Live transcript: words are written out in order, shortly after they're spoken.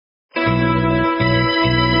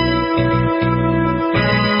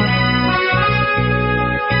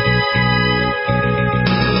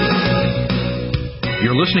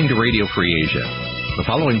listening to Radio Free Asia. The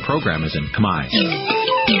following program is in Khmer.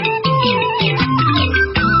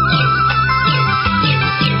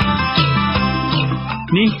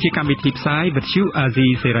 Nǐ chi càm bi tiệp xáy vệt chiu a zì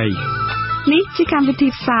sáy. Nǐ chi càm bi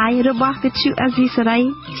tiệp xáyរបស់វិទ្យុអាស៊ីសេរី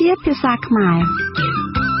ជាភាសាខ្មែរ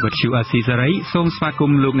វិទ្យុអាស៊ីសេរីសូមស្វាគ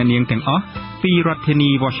មន៍លោកអ្នកនាងទាំងអស់ពីរដ្ឋធានី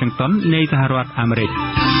Washington នៃសហរដ្ឋអាមេរិក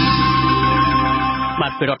បា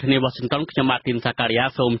ទពីរដ្ឋធានី Washington ខ្ញុំបាទទីនសាការីយ៉ា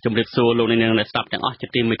សូមជម្រាបសួរលោកអ្នកនាងដែលស្ដាប់ទាំងអស់ជា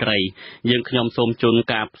ទីមេត្រីយើងខ្ញុំសូមជូន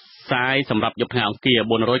ការផ្សាយសម្រាប់យប់ថ្ងៃអង្គារ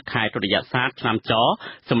400ខែទុតិយស័កឆ្នាំច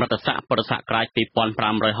សម្រាប់ស័កពុរសករាជ2562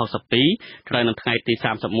ត្រូវនៅថ្ងៃទី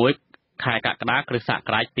31ខែកក្កដាគ្រិស្តសក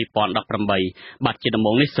រាជ2018បាទជាដំ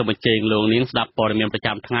បូងនេះសូមអញ្ជើញលោកនាងស្ដាប់ព័ត៌មានប្រ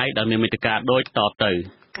ចាំថ្ងៃដែលមានមេត្តាដូចតទៅ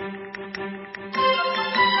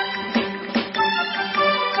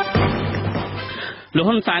លោក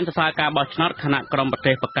ហ៊ុនសែនសរសើរការបោះឆ្នោតគណៈក្រុមប្រ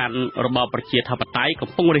ទេសប្រកាន់របបប្រជាធិបតេយ្យកំ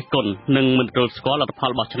ពុងរិះគន់និងមិនទទួលស្គាល់លទ្ធផ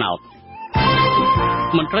លបោះឆ្នោត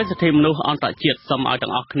មន្ត្រីសិទ្ធិមនុស្សអន្តរជាតិសូមឲ្យទាំ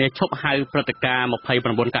ងអស់គ្នាឈប់ហៅព្រឹត្តិការណ៍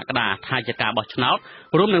29កក្កដាថាជាការបោះឆ្នោត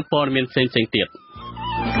រួមនឹងព័ត៌មានផ្សេងៗទៀត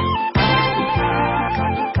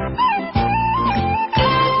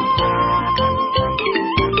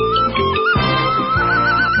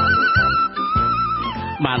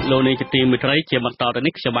បាទលោកនាងជាទីមេត្រីជាបន្តទៅ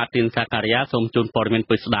នេះខ្ញុំបាទទីនសាការីយ៉ាសូមជូនព័ត៌មាន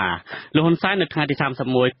ពិស្ដាលោកហ៊ុនសែននៅថ្ងៃទី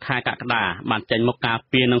31ខែកក្កដាបានចេញមកការ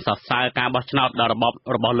ពីនឹងសរសើរការបោះឆ្នោតដល់របប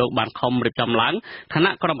របស់លោកបានខំរៀបចំឡើងឋា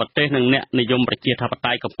នៈក្រមប្រទេសនិងអ្នកនិយមប្រជាធិប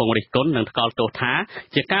តេយ្យកំពុងរិះគន់និងថ្កោលទោសថា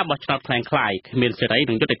ជាការបោះឆ្នោតคล้ายៗគ្មានសេរី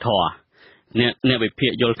និងយុត្តិធម៌អ្នកវិភា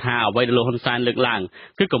គយល់ថាអ្វីដែលលោកហ៊ុនសែនលើកឡើង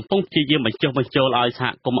គឺកំពុងព្យាយាមបញ្ចុះបញ្ចូលឲ្យសហ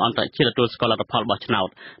គមន៍អន្តរជាតិទទួលស្គាល់លទ្ធផលបោះឆ្នោត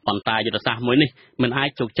ប៉ុន្តែយុទ្ធសាស្ត្រមួយនេះមិនអាច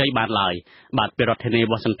ជោគជ័យបានឡើយបាទពីរដ្ឋធានី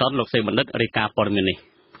Washington លោកសេបណ្ឌិតរាយការណ៍ព័ត៌មាននេះ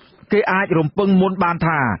គេអាចរំពឹងមុនបាន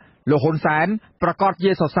ថាលោកហ៊ុនសែនប្រកាស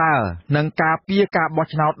ជាសរសើរនឹងការពៀការបោះ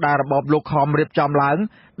ឆ្នោតដែលរបបលោកខំរៀបចំឡើង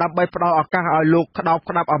ដើម្បីផ្ដល់ឱកាសឲ្យលោកក្តោប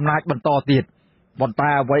ក្តាប់អំណាចបន្តទៀតប៉ុន្តែ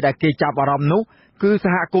អ្វីដែលគេចាប់អារម្មណ៍នោះគឺស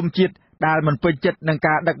ហគមន៍ជាតិដែលមិនពេញចិត្តនឹង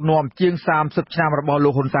ការដឹកនាំជាង30ឆ្នាំរបស់លោ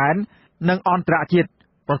កហ៊ុនសែននិងអន្តរជាតិ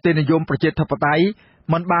ប្រទេសនិយមប្រជាធិបតេយ្យ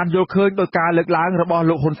មិនបានយល់ឃើញដោយការលើកឡើងរបស់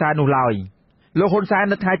លោកហ៊ុនសែននោះឡើយលោកហ៊ុនសែន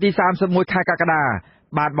នៅថ្ងៃទី31ខែកក្កដា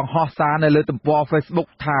បានបង្ហោះសារនៅលើទំព័រ Facebook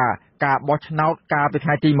ថាការបោះឆ្នោតកាលពីថ្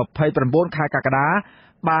ងៃទី29ខែកក្កដា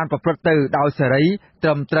បានប្រព្រឹត្តទៅដោយសេរីត្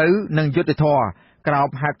រឹមត្រូវនិងយុត្តិធម៌ក្រោម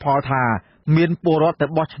ហេតុផលថាមានពលរដ្ឋទៅ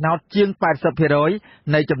បោះឆ្នោតជាង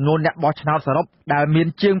 80% នៃចំនួនអ្នកបោះឆ្នោតសរុបដែលមាន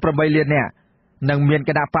ជាង 8 លាននាក់និងមាន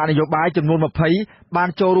គណៈបកនយោបាយចំនួន 20 បាន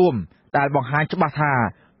ចូលរួមដែលបង្ហាញច្បាស់ថា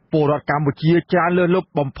ពលរដ្ឋកម្ពុជាច្រើនលើសលប់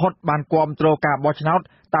បំផុតបានគាំទ្រការបោះឆ្នោត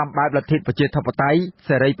តាមបែបលទ្ធិប្រជាធិបតេយ្យ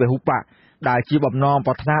សេរីពហុបកដែលជាបំណង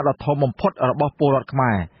ប្រាថ្នាដ៏ធំបំផុតរបស់ពលរដ្ឋខ្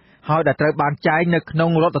មែរហើយដែលត្រូវបានចែងនៅក្នុង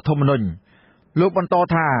រដ្ឋធម្មនុញ្ញលោកបន្ត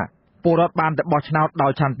ថាពលរដ្ឋបានទៅបោះឆ្នោតដោ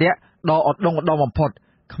យឆន្ទៈដ៏ឧត្តមឧត្តមបំផុត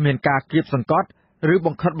គ្មានការគៀបសង្កត់ឬប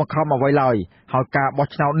ង្ខិតបង្ខំអ្វីឡើយហើយការបោះ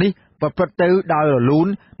ឆ្នោតនេះប្រព្រឹត្តទៅដោយរលូន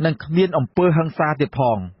និងគ្មានអំពើហិង្សាទៀតផ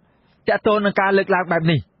ងតើតើនឹងការលើកឡើងបែប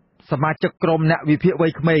នេះសមាជិកក្រុមអ្នកវិភាគវ័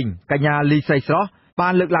យក្មេងកញ្ញាលីសីស្រស់បា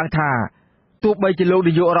នលើកឡើងថាទោះបីជាលោក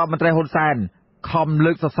នាយករដ្ឋមន្ត្រីហ៊ុនសែនខំ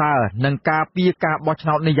លើកសរសើរនឹងការពៀការបោះឆ្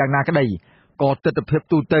នោតនេះយ៉ាងណាក្តីក៏ទស្សនវិជ្ជា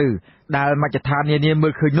ទូទៅដែលមជ្ឈដ្ឋាននានាមើ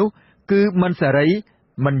លឃើញនោះគឺមិនសេរី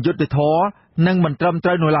មិនយុត្តិធម៌និងមិនត្រឹមត្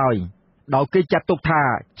រូវនោះឡើយដោយគេចាត់ទុកថា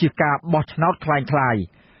ជាការបោះឆ្នោតคล้ายៗ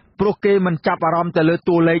ព្រោះគេមិនចាប់អារម្មណ៍ទៅលើ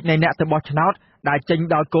តួលេខនៃអ្នកទៅបោះឆ្នោតដែលចេញ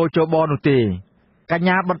ដោយគោលចបនោះទេកញ្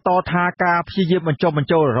ញាបន្តថាការព្យាយាមបញ្ចុះបញ្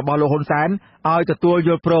ចូលរបស់លោកហ៊ុនសែនឲ្យទទួលយ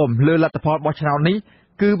ល់ព្រមលើលទ្ធផលបោះឆ្នោតនេះ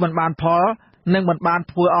គឺមិនបានផលនិងមិនបាន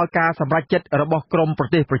ធ្វើឲ្យការសម្រេចចិត្តរបស់ក្រមប្រ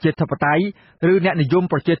ទេសប្រជាធិបតេយ្យឬអ្នកនិយម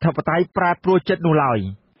ប្រជាធិបតេយ្យប្រែប្រួលចិត្តនោះឡើយ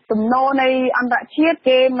ទំនោរនៃអន្តរជាតិ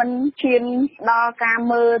គេមិនឈានដល់ការ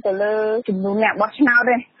មើលទៅលើចំនួនអ្នកបោះឆ្នោត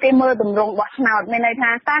ទេគេមើលទម្រង់បោះឆ្នោតមានន័យថា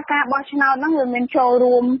តើការបោះឆ្នោតហ្នឹងវាមានចូល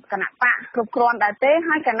រួមគណៈបកគ្រប់គ្រាន់ដែរទេ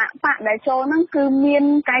ហើយគណៈបកដែលចូលហ្នឹងគឺមាន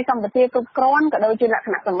កាយសម្បទាគ្រប់គ្រាន់ក៏ដូចជាលក្ខ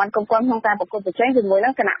ណៈសម្បត្តិគ្រប់គ្រាន់ក្នុងការប្រកួតប្រជែងជាមួយនឹ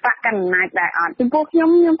ងគណៈបកកណ្ដាលអំណាចដែរអត់ពីព្រោះខ្ញុំ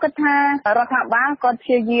គិតថារដ្ឋាភិបាលគាត់ព្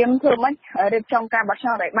យាយាមធ្វើម៉េចរៀបចំការបោះឆ្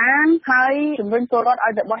នោតឲ្យបានហើយជំរុញពលរដ្ឋឲ្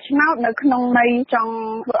យទៅបោះឆ្នោតនៅក្នុងន័យចង់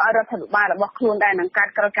ធ្វើឲ្យរដ្ឋាភិបាលរបស់ខ្លួនដែរនឹងកា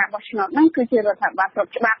ត់ក្រោយការបោះឆ្នោតហ្នឹងគឺជារដ្ឋាភិបាលគ្រ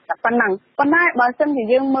ប់ច្បាប់តែប៉ុណ្ណឹងប៉ុន្តែបើសិនជា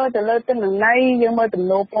យើងមើលទៅលើទិន្នន័យយើងមើលទំ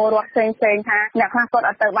នោរពលរដ្ឋផ្សេងៗថាអ្នកខ្លះគាត់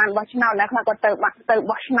អត់ទៅបានបោះឆ្នោតអ្នកខ្លះគាត់ទៅ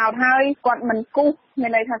បោះឆ្នោតហើយគាត់មិនគូសមា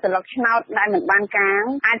នន័យថាស្លឹកឆ្នោតដែលមិនបានកាង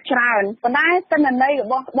អាចច្រើនប៉ុន្តែទិន្នន័យរ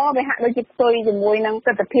បស់វាហាក់ដូចជាផ្ទុយជាមួយនឹងទ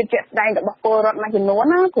ស្សនវិជ្ជាជាក់ស្ដែងរបស់ពលរដ្ឋមួយចំនួន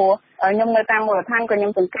ណាព្រោះខ្ញុំនៅតាមមូលដ្ឋានក៏ខ្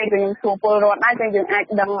ញុំសង្កេតក៏ខ្ញុំសួរពលរដ្ឋដែរតែយើងអាច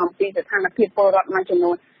ដឹងអំពីស្ថានភាពពលរដ្ឋមួយចំ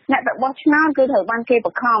នួន អ្នកទៅបោះឆ្នោតគឺត្រូវបានគេប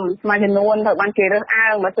ង្ខំមួយចំនួនត្រូវបានគេរើសអើ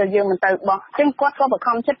ងបើទៅយើងមិនទៅបោះអញ្ចឹងគាត់ក៏បង្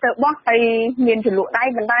ខំចិត្តទៅបោះហើយមានចលក់ដៃ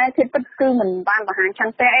បណ្ដាធិបពិតគឺមិនបានបង្ហាញឆ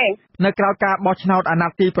ន្ទៈទេនៅក្រៅការបោះឆ្នោតអាណ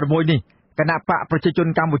ត្តិទី6នេះគណៈបកប្រជាជន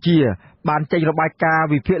កម្ពុជាបានចេញរបាយការណ៍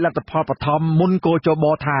វិភាគលទ្ធផលបឋមមុនកោជប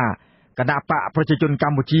ថាគណៈបកប្រជាជនក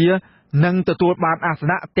ម្ពុជានឹងទទួលបានអាស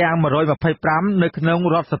នៈទាំង125នៅក្នុង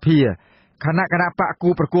រដ្ឋសភាគណៈបកគូ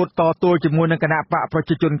ប្រកួតតទល់ជាមួយនឹងគណៈបកប្រ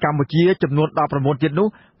ជាជនកម្ពុជាចំនួន19ទៀតនោះ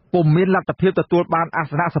ពុំមានលទ្ធភាពទទួលបានអា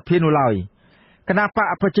សនៈសភានោះឡើយគណៈបក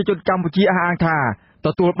ប្រជាជនកម្ពុជាអះអាងថាទ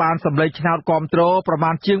ទួលបានសម្លេងឆ្នោតគាំទ្រប្រមា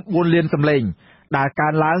ណជាង4លានសម្លេងដែលកើ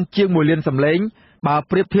នឡើងជាង1លានសម្លេងបើ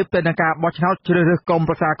ប្រៀបធៀបទៅនឹងការបោះឆ្នោតជ្រើសរើសកុម្ព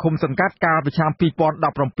ប្រសាឃុំសង្កាត់កាលពីឆ្នាំ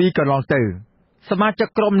2017កន្លងទៅសមាជិក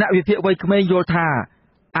ក្រុមអ្នកវិភាគវ័យក្មេងយល់ថា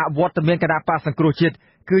អវត្តមានគណៈបកសង្គ្រោះជាតិ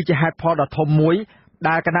គឺជាហេតុផលដ៏ធំមួយ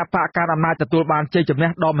ដែលគណៈបកការអំណាចទទួលបានជ័យជំនះ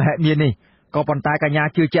ដ៏មហិមានេះក៏ប៉ុន្តែកញ្ញា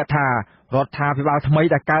ជឿជាក់ថារដ្ឋាភិបាលថ្មី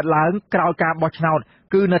ដែលកើតឡើងក្រោយការបោះឆ្នោត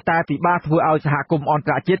គឺនៅតែពិបាកធ្វើឲ្យសហគមន៍អន្ត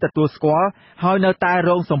រជាតិទទួលស្គាល់ហើយនៅតែ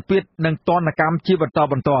រងសម្ពាធនិងទណ្ឌកម្មជាបន្ត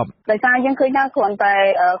បន្ទាប់ដោយសារយើងឃើញថាគ្រាន់តែ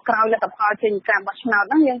ក្រោយលទ្ធផលចេញការបោះឆ្នោត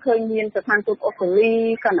ហ្នឹងយើងឃើញមានស្ថានទូតអូស្ត្រាលី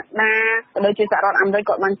កាណាដាក៏ដូចជាសហរដ្ឋអាមេរិក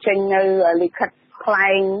ក៏បានចេញនៅលិខិតថ្លែ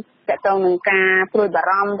ងតើតើនឹងការព្រួយបា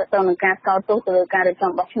រម្ភតើតើនឹងការស្កោតទោសទៅលើការរៀប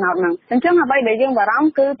ចំបោះឆ្នោតហ្នឹងអញ្ចឹងអ្វីដែលយើងបារម្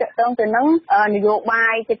ភគឺតើតើទៅនឹងនយោបា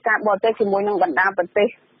យកិច្ចការបរទេសជាមួយនឹងបណ្ដាប្រទេស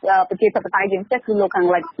ប្រជាធិបតេយ្យយើងផ្សេងគឺលោកខាង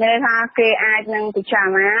លិចមានន័យថាគេអាចនឹងពិចារ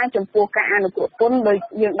ណាចំពោះការអនុគ្រោះពន្ធដោយ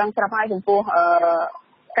យើងដឹងស្រាប់ហើយចំពោះ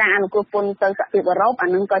ការអនុគ្រោះពន្ធទៅសហភាពអឺរ៉ុបអា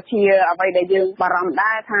នឹងក៏ជាអ្វីដែលយើងបារម្ភ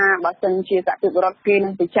ដែរថាបើសិនជាសហភាពអឺរ៉ុបគេនឹ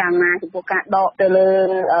ងពិចារណាចំពោះការដកទៅលើ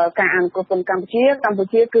ការអនុគ្រោះពន្ធកម្ពុ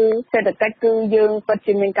ជាគឺសេដ្ឋកិច្ចគឺយើងពិត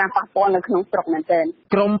ជាមានការប៉ះពាល់នៅក្នុងស្រុកមែនទែន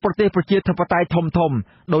ក្រមប្រទេសប្រជាធិបតេយ្យធំ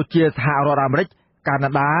ដូចជាសហរដ្ឋអាមេរិកកាណា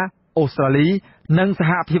ដាអូស្ត្រាលីនិងស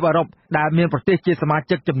ហភាពអឺរ៉ុបដែលមានប្រទេសជាសមា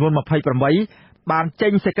ជិកចំនួន28បានចេ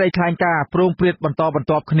ញសេចក្តីថ្លែងការណ៍ព្រមព្រៀងបន្តបន្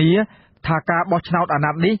ទាប់គ្នាថាការបោះឆ្នោតអាណ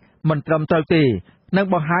ត្តិនេះមិនត្រឹមត្រូវទេនិង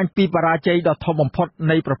បង្ហាញពីបរាជ័យដ៏ធំបំផុត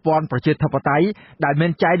នៃប្រព័ន្ធប្រជាធិបតេយ្យដែលមា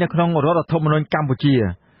នចែងនៅក្នុងរដ្ឋធម្មនុញ្ញកម្ពុជា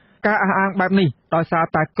ការអះអាងបែបនេះដោយសារ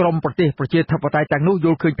តែក្រមប្រទេសប្រជាធិបតេយ្យទាំងនោះយ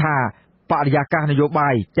ល់ឃើញថាបរិយាកាសនយោបា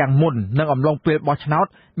យទាំងមុននិងអំឡុងពេលបោះឆ្នោត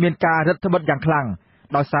មានការរឹតបន្តឹងយ៉ាងខ្លាំង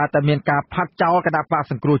ដោយសារតែមានការផាត់ចោលគណៈបក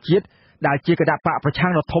សង្គ្រោះជាតិដែលជាគណៈបកប្រឆាំ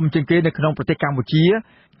ងដ៏ធំជាងគេនៅក្នុងប្រទេសកម្ពុជា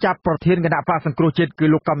ចាប់ប្រធានគណៈបកសង្គ្រោះជាតិគឺ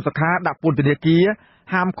លោកកឹមសុខាដាក់ពន្ធនាគារ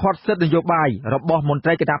ហាមឃាត់សិទ្ធិនយោបាយរបស់មន្ត្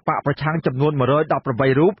រីគណៈបកប្រឆាំងចំនួន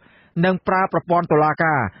118រូបនិងប្រើប្រព័ន្ធតុលា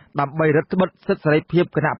ការដើម្បីរឹតបន្តឹងសិទ្ធិសេរីភាព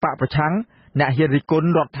គណៈបកប្រឆាំងអ្នកហ៊ានរិះគន់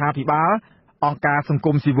រដ្ឋាភិបាលអង្គការសង្គ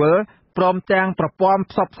មស៊ីវិលព្រមទាំងប្រព័ន្ធ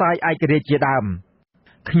ផ្សព្វផ្សាយឯករាជ្យជាដើម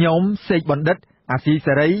ខ្ញុំសេកបណ្ឌិតអាស៊ី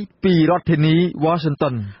សេរីពីរដ្ឋធានី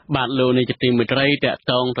Washington បាទលោកនាយកទីមេត្រីតក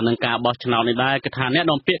តងទៅនឹងការបោះឆ្នោតនេះដែរគឺថាអ្នក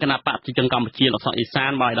នាំពាក្យគណៈបកប្រជាជនកម្ពុជាលោកសុកអេសា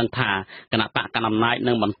នបានដឹងថាគណៈបកកណ្ដាលអំណាច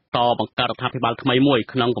នឹងបន្តបង្កើតរដ្ឋាភិបាលថ្មីមួយ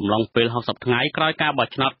ក្នុងកំឡុងពេល60ថ្ងៃក្រោយការបោះ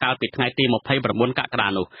ឆ្នោតកាលពីថ្ងៃទី29កក្កដា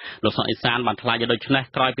នោះលោកសុកអេសានបានថ្លែងយ៉ាងដូចនេះ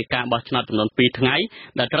ក្រោយពីការបោះឆ្នោតចំនួន2ថ្ងៃ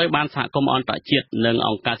ដែលត្រូវបានសហគមន៍អន្តរជាតិនិងអ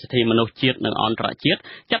ង្គការសិទ្ធិមនុស្សជាតិនិងអន្តរជាតិ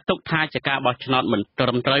ចាត់ទុកថាជាការបោះឆ្នោតមិនត្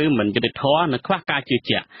រឹមត្រូវមិនយុត្តិធម៌និងខ្វះការជឿ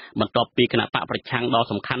ជាក់បន្ទាប់ពីគណៈបកប្រឆាំងដ៏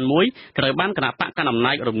សំខាន់មួយត្រូវបានគណៈបកកណ្ដាលអំ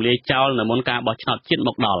ណាចរំលាយចោលនៅមុនការបោះឆ្នោតជាតិម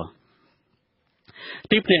កដល់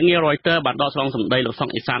ទីភ្នាក់ងារ Reuters បានដកស្រង់សម្ដីលោកសុក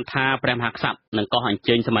អេសានថាព្រះមហាក្សត្រនឹងកោះអញ្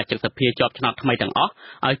ជើញសមាជិកសភាជាប់ឆ្នោតថ្មីទាំងអស់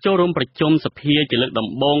ឲ្យចូលរួមប្រជុំសភាជាលើកដំ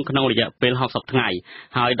បូងក្នុងរយៈពេល60ថ្ងៃ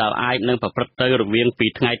ហើយដែលអាចនឹងប្រព្រឹត្តទៅរវាងពី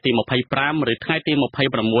ថ្ងៃទី25ឬថ្ងៃទី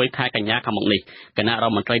26ខែកញ្ញាខាងមុខនេះគណៈរ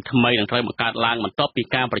ដ្ឋមន្ត្រីថ្មីនឹងត្រូវបង្កើតឡើងបន្ទាប់ពី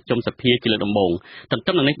ការប្រជុំសភាជាលើកដំបូងទន្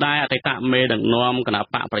ទឹមនឹងនេះដែរអតីតមេដឹកនាំគណៈ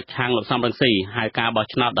បកប្រឆាំងលោកសំរងស៊ីហើយការបោះ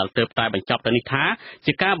ឆ្នោតដែលទើបតែបញ្ចប់ទៅនេះថា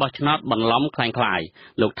ជាការបោះឆ្នោតបន្លំคล้ายៗ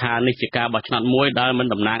លោកថានេះជាការបោះឆ្នោតមួយដែលមិន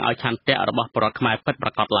តំណាងឲ្យឆន្ទៈរបស់ប្រជាពលរដ្ឋខ្មែរពិតប្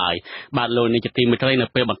រាកដឡើយបាទលោកនាយកទីមេត្រីនៅ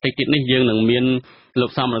ពេលបន្តិចទៀតនេះយើងនឹងមានលោ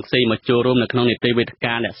កសំរងស៊ីមកចូលរួមនៅក្នុងនីតិវេទិ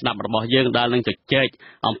កាអ្នកស្ដាប់របស់យើងដែលនឹងជជែក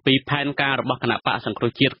អំពីផែនការរបស់គណៈបកសង្គ្រោះ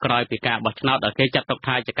ជាតិក្រោយពីការបោះឆ្នោតដែលគេចាត់ទុក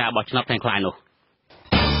ថាជាការបោះឆ្នោតคล้ายៗនោះ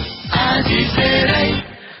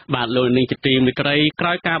បាទលោកនាយកទីមេត្រីក្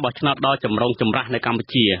រោយការបោះឆ្នោតដ៏ចម្រូងចម្រាសនៅកម្ពុ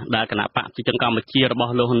ជាដែលគណៈបកប្រជាជនកម្ពុជារប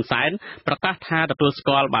ស់លោកហ៊ុនសែនប្រកាសថាទទួលស្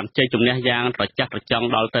គាល់បានជ័យជំនះយ៉ាងត្រចះត្រចង់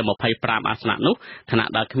ដល់ទៅ25អាសនៈនោះខណៈ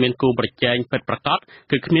ដែលគ្មានគូប្រជែងពិតប្រាកដ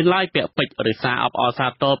គឺគ្មានឡើយពាក្យពេចន៍ឬសារអបអរសា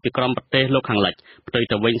ទរពីក្រុមប្រទេសលោកខាងលិចផ្ទុយ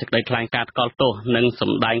ទៅវិញសេចក្តីថ្លែងការណ៍ថ្កោលទោសនិងស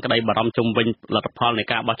ម្ដែងក្តីបារម្ភជុំវិញលទ្ធផលនៃ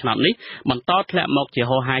ការបោះឆ្នោតនេះបន្តធ្លាក់មកជា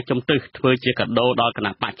ហោហាយជំទឹះធ្វើជាកាដូដល់គ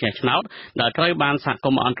ណៈបកឈ្នះឆ្នោតដែលត្រូវបានសហគ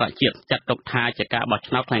មន៍អន្តរជាតិចាត់ទុកថាជាការបោះ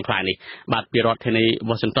ឆ្នោតคล้ายៗនេះបាទពីរដ្ឋធានី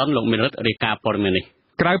Washington លោកមានរិទ្ធរាយការណ៍ព័ត៌មាននេះ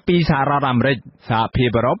ក្រៅពីសហរដ្ឋអាមេរិកសហភាព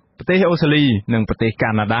អឺរ៉ុប ប្រទេសអូស្ត្រាលីនិងប្រទេសកា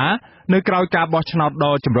ណាដានៅក្រៅការបោះឆ្នោត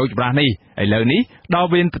ដ៏ចម្រូងចម្រាសនេះឥឡូវនេះដល់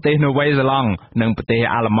វេនប្រទេសនូវែលសេឡង់និងប្រទេស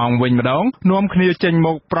អាល្លឺម៉ង់វិញម្ដងនាំគ្នាចេញម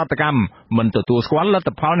កប្រតិកម្មមិនទទួលស្គាល់លទ្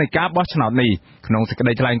ធផលនៃការបោះឆ្នោតនេះក្នុងសេចក្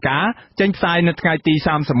តីថ្លែងការណ៍ចេញផ្សាយនៅថ្ងៃទី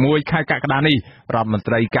31ខែកក្កដានេះរដ្ឋមន្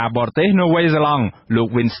ត្រីការបរទេសនូវែលសេឡង់លោក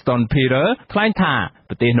Winston Peter ថ្លែងថា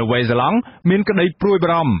ប្រទេសនូវែលសេឡង់មានក្តីព្រួយបា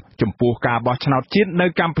រម្ភចំពោះការបោះឆ្នោតជាតិនៅ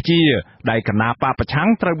កម្ពុជាដែលគណបកប្រឆាំង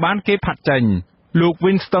ត្រូវបានគេផាត់ចេញលោក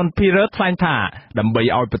Winston Peter ថ្លែងថាដើម្បី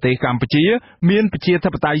ឲ្យប្រទេសកម្ពុជាមានប្រជាធិ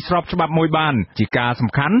បតេយ្យស្របច្បាប់មួយបានជាការសំ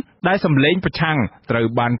ខាន់ដែលសម្លេងប្រឆាំងត្រូវ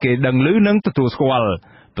បានគេដឹងឮនិងទទួលស្គាល់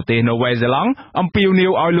ប្រទេសនូវែលសេឡង់អំពាវនា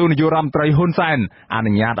វឲ្យលោកនាយករដ្ឋមន្ត្រីហ៊ុនសែនអ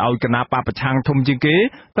នុញ្ញាតឲ្យគណបកប្រឆាំងធំជាងគេ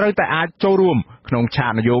ត្រូវតែអាចចូលរួមក្នុងឆា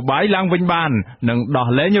កនយោបាយឡើងវិញបាននិងដោះ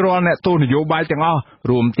លែងរាល់អ្នកទោសនយោបាយទាំងអស់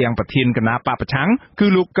រួមទាំងប្រធានគណបកប្រឆាំងគឺ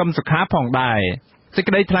លោកកឹមសុខាផងដែរសេច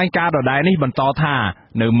ក្តីថ្លែងការណ៍ដដែលនេះបន្តថា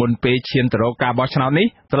នៅមុនពេលឈានទៅរកការបោះឆ្នោតនេះ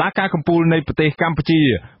តុលាការកំពូលនៃប្រទេសកម្ពុជា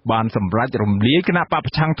បានសម្រេចរំលាយគណបក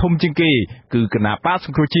ប្រឆាំងធំជាងគេគឺគណបកស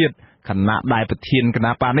ង្គ្រោះជាតិខណៈដែលប្រធានគណ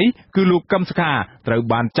បកនេះគឺលោកកឹមសុខាត្រូវ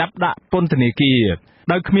បានចាប់ដាក់ពន្ធនាគារ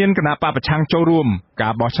ដោយគ្មានគណបកប្រឆាំងចូលរួមកា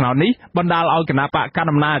របោះឆ្នោតនេះបណ្ដាលឲ្យគណបកកណ្ដាល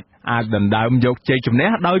អំណាចអាចដណ្ដើមយកជ័យជំនះ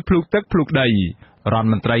ដោយភ្លូកទឹកភ្លូកដីរដ្ឋ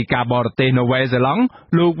មន្ត្រីការបរទេសនូវែលសេឡង់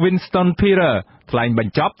លោក Winston Peter ថ្លែងប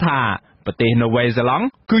ញ្ចប់ថាប្រទេសនូវែលសេឡង់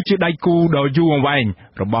គឺជាដៃគូដ៏យូរអង្វែង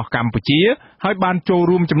របស់កម្ពុជាហើយបានចូល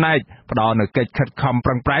រួមចំណែកផ្ដល់នូវកិច្ចខិតខំប្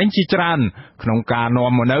រឹងប្រែងជាច្រើនក្នុងការ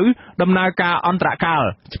នាំមកនូវដំណើរការអន្តរកាល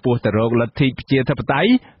ឆ្ពោះទៅរកលទ្ធិប្រជាធិបតេយ្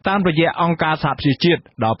យតាមរយៈអង្គការសហប្រជាជាតិ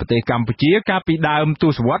ដល់ប្រទេសកម្ពុជាកាលពីដើមទ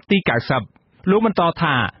សវត្សរ៍ទី90លោកបន្ត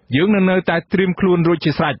ថាយើងនៅតែត្រៀមខ្លួនរួច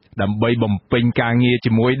ជាស្រេចដើម្បីបំពេញការងារ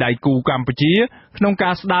ជាមួយដៃគូកម្ពុជាក្នុងកា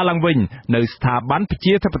រស្ដារឡើងវិញនៅស្ថាប័នប្រ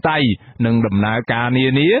ជាធិបតេយ្យនិងដំណើរការនា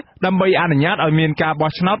នាដើម្បីអនុញ្ញាតឲ្យមានការ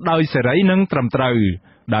បោះឆ្នោតដោយសេរីនិងត្រឹមត្រូវ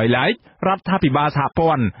ដោយឡែករដ្ឋាភិបាលសហ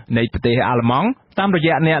ព័ន្ធនៃប្រទេសអាល្លឺម៉ង់តាមរ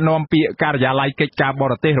យៈអ្នកនាំពាក្យការិយាល័យកិច្ចការប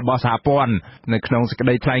រទេសរបស់សហព័ន្ធនៅក្នុងសេចក្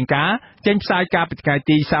តីថ្លែងការណ៍ចេញផ្សាយកាលពីថ្ងៃ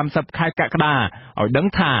ទី30ខែកក្កដាឲ្យដឹង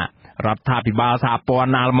ថារដ្ឋាភិបាលសហព័ន្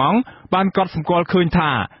ធអាល្លឺម៉ង់បានកត់សម្គាល់ឃើញថា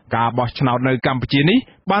ការបោះឆ្នោតនៅកម្ពុជានេះ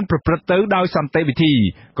បានប្រព្រឹត្តទៅដោយសន្តិវិធី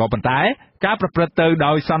ក៏ប៉ុន្តែការប្រព្រឹត្តទៅ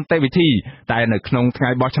ដោយសន្តិវិធីតែនៅក្នុងថ្ងៃ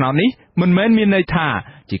បោះឆ្នោតនេះមិនមែនមានន័យថា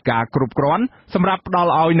ជាការគ្រប់គ្រាន់សម្រាប់ផ្ដ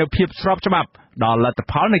ល់ឲ្យនូវភាពស្របច្បាប់ដល់លទ្ធ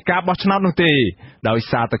ផលនៃការបោះឆ្នោតនោះទេដោយ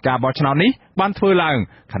សារតែការបោះឆ្នោតនេះបានធ្វើឡើង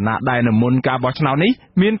ខណៈដែលនៅមុនការបោះឆ្នោតនេះ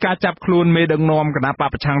មានការចាប់ខ្លួនមេដឹកនាំគណបក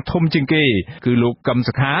ប្រឆាំងធំជាងគេគឺលោកកឹម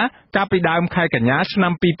សុខាកាលពីដើមខែកញ្ញាឆ្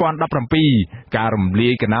នាំ2017ការរំលា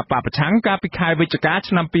យគណបកប្រឆាំងកាលពីខែវិច្ឆិកា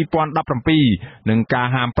ឆ្នាំ2017និងការ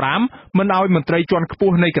ហាម5មិនឲ្យមន្ត្រីជាន់ខ្ព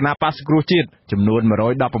ស់នៃគណបកសង្គ្រោះជាតិចំនួន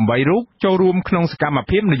118រូបចូលរួមក្នុងសកម្ម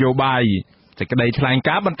ភាពនយោបាយសេចក្តីថ្លែង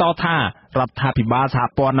ការណ៍បន្តថារដ្ឋាភិបាលសហ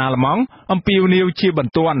ព័ន្ធអាល្លឺម៉ង់អំពាវនាវជាប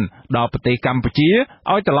ន្ទាន់ដល់ប្រទេសកម្ពុជា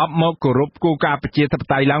ឲ្យត្រឡប់មកគោរពគោលការណ៍ប្រជាធិប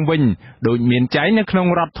តេយ្យឡើងវិញដោយមានចែងនៅក្នុង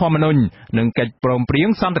រដ្ឋធម្មនុញ្ញនិងកិច្ចព្រមព្រៀង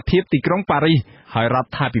សន្តិភាពទីក្រុងប៉ារីសហើយរ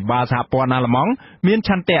ដ្ឋាភិបាលសហព័ន្ធអាល្លឺម៉ង់មានឆ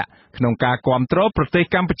ន្ទៈក្នុងការគាំទ្រប្រទេស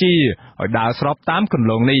កម្ពុជាឲ្យដើរស្របតាមគន្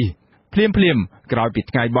លងនេះភ្លាមក្រោយពី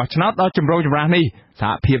ថ្ងៃបោះឆ្នោតដ៏ចម្រូងចម្រាសនេះស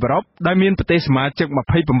ហភាពអឺរ៉ុបដែលមានប្រទេសសមាជិក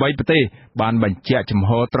28ប្រទេសបានបញ្ជាក់ចំ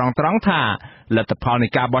ហត្រង់ថាលទ្ធផលនៃ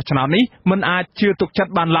ការបោះឆ្នោតនេះមិនអាចជឿទុកចិត្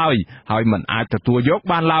តបានឡើយហើយមិនអាចទទួលយក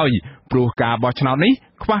បានឡើយព្រោះការបោះឆ្នោតនេះ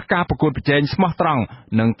ខ្វះការប្រកួតប្រជែងស្មោះត្រង់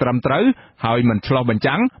និងត្រឹមត្រូវហើយមិនឆ្លុះបញ្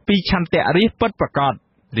ចាំងពីឆន្ទៈរាស្ត្រពិតប្រាកដ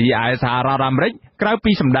រីឯសហរដ្ឋអាមេរិកក្រៅ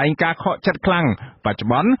ពីសម្ដែងការខកចិត្តខ្លាំងបច្ចុ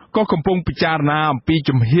ប្បន្នក៏កំពុងពិចារណាអំពី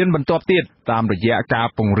ជំហានបន្ទាប់ទៀតតាមរយៈការ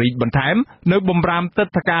ពង្រីកបន្ថែមនៅបម្រាមទឹក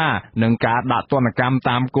ធការនិងការដាក់ទណ្ឌកម្ម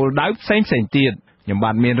តាមគោលដៅផ្សេងទៀតខ្ញុំ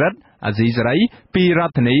បាទមានរិទ្ធអាស៊ីសេរីពីរ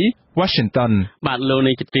ដ្ឋធានី Washington បាទលោក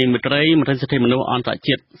នាយកទីមេត្រីមន្ត្រីសិទ្ធិមនុស្សអន្តរ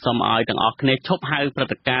ជាតិសូមឲ្យទាំងអស់គ្នាឈប់ហៅព្រឹ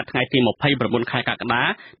ត្តិការណ៍ថ្ងៃទី29ខែកក្កដា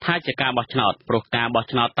ថាជាការបោះឆ្នោតព្រោះការបោះ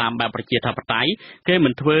ឆ្នោតតាមបែបប្រជាធិបតេយ្យគេមិ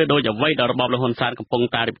នធ្វើដោយអ្វីដែលរបបលហ៊ុនសែនកំពុង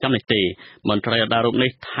តែរៀបចំនេះទេមន្ត្រីដដែលរូបនេះ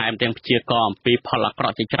ថែមទាំងព្យាករណ៍អំពីផលអាក្រ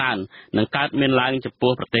ក់ជាច្រើននឹងកើតមានឡើងចំ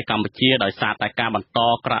ពោះប្រទេសកម្ពុជាដោយសារតែការបន្ត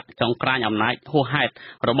ចង់ក្រាញអំណាចហួសហេតុ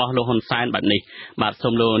របស់លោកហ៊ុនសែនបែបនេះបាទសូ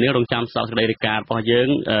មលោកនាងរងចាំស្ដាប់សេចក្តីរាយការណ៍របស់យើង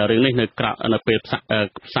រឿងនេះនៅពេល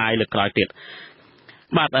ផ្សាយលើកក្រោយទៀត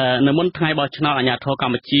បាទនៅមុនថ្ងៃបោះឆ្នោតអាជ្ញាធរក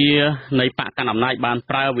ម្ពុជានៃបកកណ្ដាលអំណាចបាន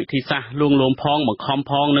ប្រើវិធីសាស្ត្រលួងលោមផងបង្ខំ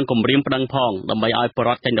ផងនិងគំរាមប្តឹងផងដើម្បីឲ្យប្រជាពលរ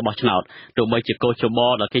ដ្ឋចេញទៅបោះឆ្នោតទោះបីជាកោជប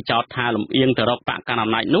ដែលគេចោទថាលំអៀងទៅរកបកកណ្ដាល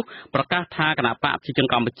អំណាចនោះប្រកាសថាគណៈបកប្រជាជន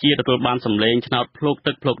កម្ពុជាទទួលបានសម្លេងឆ្នោតភ្លុក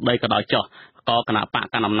ទឹកភ្លុកដីក៏ដោយចុះក៏គណៈបក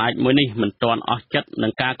កណ្ដាលអំណាចមួយនេះមិនទាន់អស់ចិត្តនឹ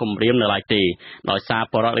ងការគំរាមនៅឡើយទេដោយសារ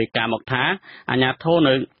ប្រជាពលរដ្ឋរាយការណ៍មកថាអាជ្ញាធរ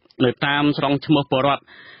នៅតាមស្រង់ឈ្មោះប្រជាពលរដ្ឋ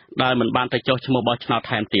ដែលមិនបានទៅចុះឈ្មោះបោះឆ្នោត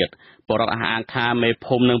ថែមទៀតបរដ្ឋអះអាងថាមេ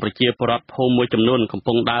ភូមិនិងប្រជាពលរដ្ឋភូមិមួយចំនួនកំ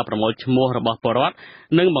ពុងដើរប្រមូលឈ្មោះរបស់ពលរដ្ឋ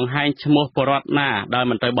និងបង្ហាញឈ្មោះពលរដ្ឋណាដែល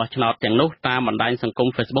មិនទៅបោះឆ្នោតទាំងនោះតាមបណ្ដាញសង្គម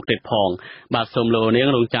Facebook ទៀតផងបាទសូមលោកនាង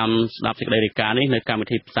រងចាំស្ដាប់សេចក្តីរាយការណ៍នេះនៅកម្មវិ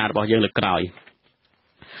ធីផ្សាយរបស់យើងលើកក្រោយ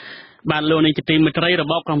បានលោកនាយកទីមេត្រីរ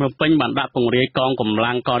បបក្រុងភ្នំពេញបានដាក់ពង្រាយកងកម្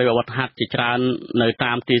លាំងកងរាជអាវុធហត្ថជាច្រើននៅ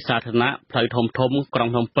តាមទីសាធារណៈផ្លូវធំក្រុង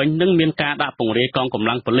ភ្នំពេញនិងមានការដាក់ពង្រាយកងកម្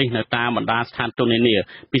លាំងប៉ូលីសនៅតាមបណ្ដាស្ថានទូតនានា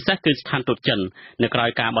ពិសេសគឺស្ថានទូតចិននៅក្រៅ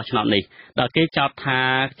ការបោះឆ្នោតនេះដែលគេចោទថា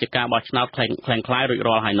ជាការបោះឆ្នោតคล้ายៗរួច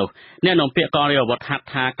រាល់ហើយនោះអ្នកនាំពាក្យ កងរាជអាវុធហត្ថ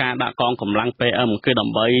ថាការដាក់កងកម្លាំង PM គឺដើ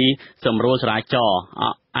ម្បីសម្រួលចរាចរណ៍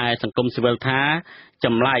ឯសង្គមស៊ីវិលថាច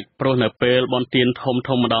ម្លែកព្រោះនៅពេលបនទានធំ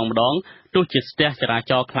ម្ដងទោះជាស្ទះចរា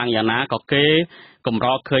ចរណ៍ខ្លាំងយ៉ាងណាក៏គេកម្រ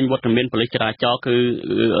ឃើញវត្តមានប៉ូលីសចរាចរណ៍គឺ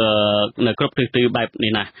នៅគ្រប់ទិសទីបែប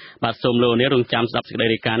នេះណាបាទសូមលោកនាងរងចាំស្ដាប់សេចក្តី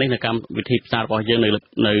រាយការណ៍នេះនៅកម្មវិធីផ្សាយរបស់យើងនៅ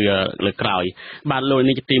លើក្រោយបាទលោក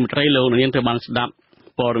នាងជាទីមេត្រីលោកនាងត្រូវបានស្ដាប់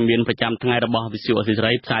ព័ត៌មានប្រចាំថ្ងៃរបស់វិទ្យុអស៊ីសេ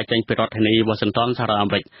រីផ្សាយចេញពីរដ្ឋធានី Washington សហរដ្ឋអា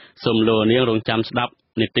មេរិកសូមលោកនាងរងចាំស្ដាប់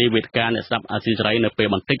នីតិវេទិកាអ្នកស្ដាប់អស៊ីសេរីនៅពេល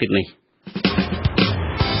បន្តិចទៀតនេះ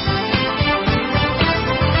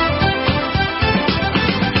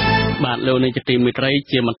បាទលោកនាងជាទីមេត្រី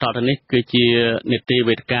ជាបន្តទៅនេះគឺជានីតិ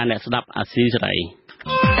វេទិកាអ្នកស្ដាប់អាស៊ីសេរី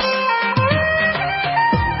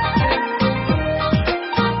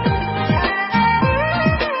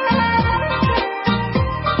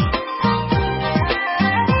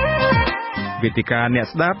វេទិកាអ្នក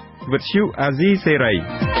ស្ដាប់វិទ្យុអាស៊ីសេរី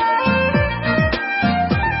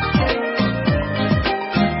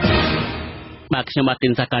បាទខ្ញុំបាទទី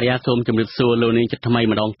នសាការីយ៉ាសូមជម្រាបសួរលោកនាងជាថ្មី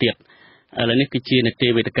ម្ដងទៀតឥឡូវនេះគឺជានីតិ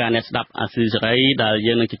វេទិកាអ្នកស្ដាប់អាស៊ីសេរីដែល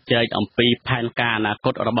យើងនឹងជជែកអំពីផែនការអនាគ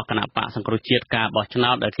តរបស់គណៈបកសង្គ្រោះជាតិការបោះឆ្នោ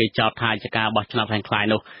តដែលគេចោទថាជាការបោះឆ្នោតคล้ายៗ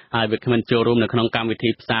នោះហើយវាគ្មិនចូលរួមនៅក្នុងកម្មវិធី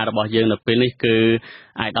ផ្សាយរបស់យើងនៅពេលនេះគឺ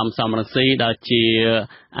អាយដាមសំរងស៊ីដែលជា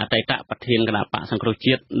អតីតប្រធានគណៈបកសង្គ្រោះ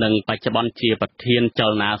ជាតិនិងបច្ចុប្បន្នជាប្រធានច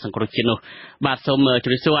លនាសង្គ្រោះជាតិនោះបាទសូមជ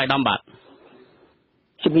ម្រាបសួរអាយដាមបាទ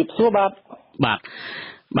ជម្រាបសួរបា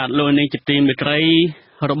ទលោកនាងជាទីមេត្រី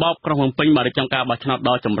របបក្រុងភ្នំពេញបានរៀបចំការបោះឆ្នោត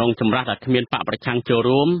ដ៏ចម្រុងចម្រាសដែលគ្មានបកប្រឆាំងចូល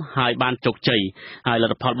រួមហើយបានជោគជ័យហើយល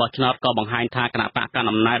ទ្ធផលបោះឆ្នោតក៏បង្ហាញថាគណៈបកកណ្ដាល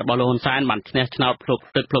អំណាចរបស់លោកហ៊ុនសែនបានឈ្នះឆ្នោតភ្លុក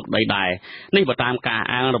ទឹកភ្លុកដីដែរនេះបើតាមការ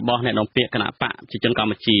អាងរបស់អ្នកនាំពាក្យគណៈបកប្រជាជនក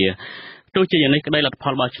ម្ពុជាទោះជាយ៉ាងនេះក្តីលទ្ធផ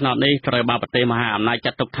លបោះឆ្នោតនេះត្រូវបានប្រទេសមហាអំណាច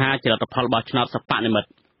ចាត់ទុកថាជាលទ្ធផលបោះឆ្នោតសបនិមិត្ត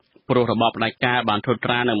ព្រោះរបបផ្ដាច់ការបានត្រួត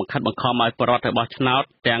ត្រានិងបង្ខិតបង្ខំឲ្យប្រជាពលរដ្ឋទៅបោះឆ្នោត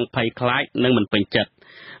ទាំងភ័យខ្លាចនិងមិនពេញចិត្ត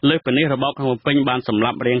លើសពីនេះរបបក្នុងភ្នំពេញបានសម្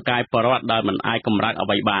លាប់រាងកាយប្រជាពលរដ្ឋដែលមិនអាចកម្រើកអ្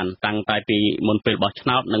វីបានតាំងតែពីមុនពេលបោះឆ្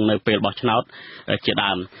នោតនិងនៅពេលបោះឆ្នោតជា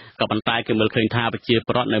ដើមក៏ប៉ុន្តែគេមើលឃើញថាប្រជាព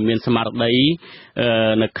លរដ្ឋនៅមានស្មារតី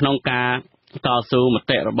នៅក្នុងការតស៊ូម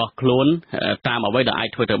តិរបស់ខ្លួនតាមអ្វីដែលអាច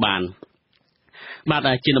ធ្វើទៅបានបាទ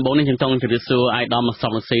ជាដំបូងនេះខ្ញុំចង់ជម្រាបសួរអាយដាម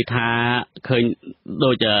សំរងស៊ីថាឃើញដូ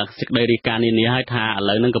ចសេចក្តីរាយការណ៍នានាឲ្យថាឥ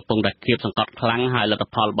ឡូវនឹងកំពុងតែគៀបសង្កត់ខ្លាំងហើយលទ្ធ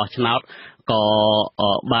ផលរបស់ឆ្នោតក៏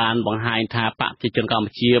បានបង្ហាញថាបកប្រជាជនកម្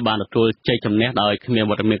ពុជាបានទទួលជ័យជំនះដោយគ្មាន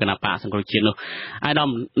វត្តមានគណៈបកសង្គ្រោះជាតិនោះអាយដាម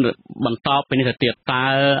បន្តពីនេះទៅទៀតតើ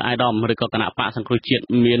អាយដាមឬក៏គណៈបកសង្គ្រោះជាតិ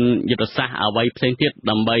មានយុទ្ធសាស្ត្រអ្វីផ្សេងទៀត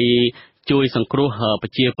ដើម្បីជួយសង្គ្រោះប្រ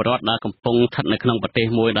ជាពលរដ្ឋដែលកំពុងស្ថិតនៅក្នុងប្រទេស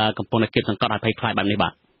មួយដែលកំពុងតែគៀបសង្កត់ឲ្យភ័យខ្លាចបែបនេះបា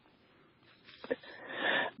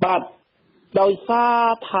ទដោយសារ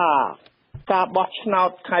ថាការបោះឆ្នោត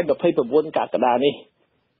ខែ29កក្កដានេះ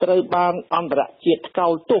ត្រូវបានអន្តរជាតិថ្កោ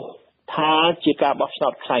លទោសថាជាការបោះឆ្នោ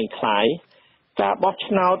តคล้ายៗការបោះ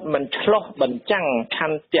ឆ្នោតមិនឆ្លោះបញ្ចាំងឆ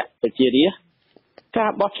ន្ទៈប្រជារាស្ត្រកា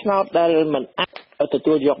របោះឆ្នោតដែលមិនអាចទ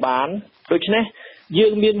ទួលយកបានដូច្នេះយើ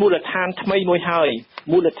ងមានមូលដ្ឋានថ្មីមួយហើយ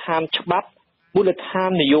មូលដ្ឋានច្បាប់មូលដ្ឋាន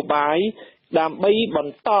នយោបាយដើម្បីប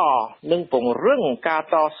ន្តនិងពង្រឹងការ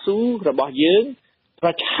តស៊ូរបស់យើងប្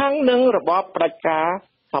រឆាំងនឹងរបបផ្ដាច់ការ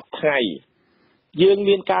សពថ្ងៃយើង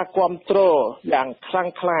មានការគ្រប់គ្រងយ៉ាងខ្លាំង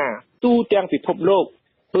ក្លាទូទាំងពិភពលោក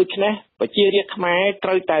ដូច្នេះប្រជារាស្ត្រខ្មែរត្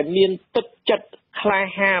រូវតែមានទឹកចិត្តក្លា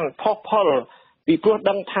ហានផុសផុលពីព្រោះ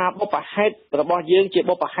ដឹងថាបុព្វហេតុរបស់យើងជា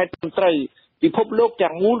បុព្វហេតុត្រឹមត្រូវពិភពលោក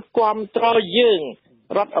ទាំងមូលគ្រប់គ្រងយើង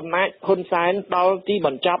រដ្ឋអំណាចហ៊ុនសែនដល់ទីប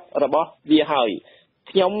ញ្ចប់របស់វាហើយ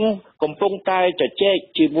ខ្ញុំកំពុងតែជជែក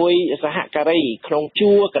ជាមួយសហការីក្នុង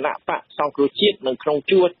ជួរគណៈបកសង្គ្រោះជាតិនិងក្នុង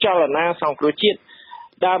ជួរចលនាសង្គ្រោះជាតិ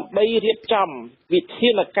ដើម្បីរៀបចំវិធា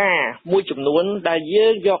នការមួយចំនួនដែលយើ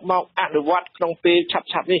ងយកមកអនុវត្តក្នុងពេលឆាប់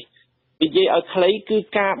ៗនេះនិយាយឲ្យខ្លីគឺ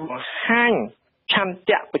ការបង្ហាញឆន្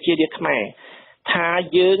ទៈប្រជារាស្ត្រខ្មែរថា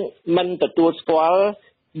យើងមិនទទួលស្គាល់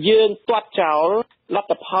យើងទាត់ចោលលទ្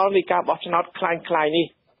ធផលនៃការបោះឆ្នោតคล้ายៗនេះ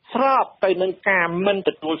ស្របទៅនឹងការមិនទ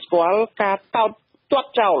ទួលស្គាល់ការទាត់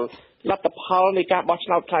ចោលលទ្ធផលនៃការបោះឆ្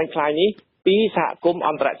នោតคล้ายៗនេះពីសហគមន៍អ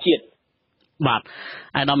ន្តរជាតិ បាទ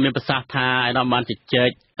អាយដាមមានប្រសាសន៍ថាអាយដាមបានជជែក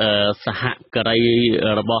សហការី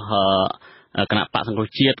របស់គណៈបកសង្គ្រោះ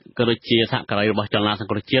ជាតិក៏ដូចជាសហការីរបស់ចលនាសង្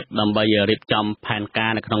គ្រោះជាតិដើម្បីរៀបចំផែនកា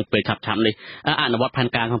រនៅក្នុងពេលឆាប់ៗនេះអនុវត្តផែន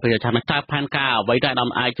ការក្នុងពេលឆាប់ៗនេះតើផែនការអ្វីដែលអាយដាម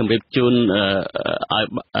អាចជម្រាបជូនឲ្យ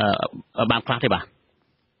បានខ្លះទេបាទ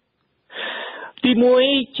ទី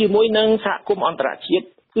1ជាមួយនឹងសហគមន៍អន្តរជាតិ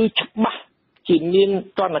គឺច្បាស់ជាមាន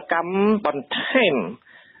ទណ្ឌកម្មបន្ថែម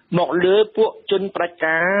មកលើពួកជនផ្ដាច់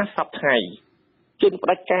ការសពថ្ងៃជនផ្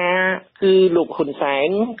ដាច់ការគឺលោកហ៊ុនសែន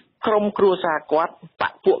ក្រុមគ្រួសារគាត់ប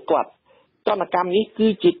កពួកគាត់ទណ្ឌកម្មនេះគឺ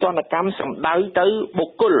ជាទណ្ឌកម្មសម្ដៅទៅបុ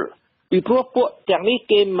គ្គលពីព្រោះពួកទាំងនេះ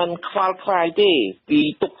គេមិនខ្វល់ខ្វាយទេពី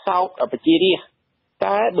ទុកសោកប្រជារាស្ត្រ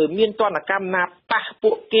តែបើមានទណ្ឌកម្មណាប៉ះ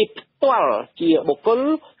ពួកគេផ្ទាល់ជាបុគ្គល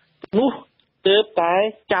នោះទើបតែ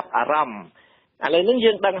ចាប់អារម្មណ៍ឥឡូវនេះ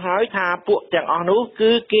យើងដឹងហើយថាពួកទាំងអស់នោះ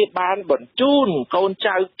គឺគេបានបញ្ជូនកូន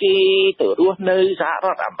ចៅគេទៅរស់នៅសហរ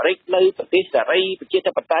ដ្ឋអាមេរិកនៅប្រទេសសេរីប្រជា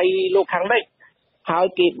ធិបតេយ្យលោកខាងលិចហើយ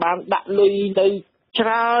គេបានដាក់លុយទៅច្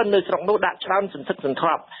រើននៅស្រុកនោះដាក់ច្រើនសន្ធឹកសន្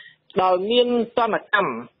ធាប់ដោយមានទណ្ឌកម្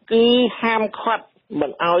មគឺហាមឃាត់មិ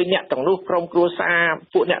នឲ្យអ្នកទាំងនោះក្រុមគ្រួសារ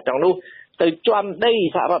ពួកអ្នកទាំងនោះទៅជន់ដី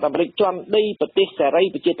សហរដ្ឋអាមេរិកជន់ដីប្រទេសសេរី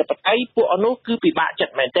ប្រជាធិបតេយ្យពួកអនោះគឺពិបាកចិ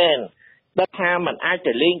ត្តមែនទែនដែលថាมันអាច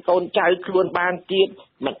ទៅលេងកូនចៅខ្លួនបានទៀត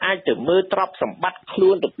มันអាចទៅមើលទ្រព្យសម្បត្តិខ្លួ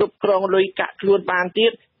នទៅគ្រប់គ្រងលុយកាក់ខ្លួនបានទៀ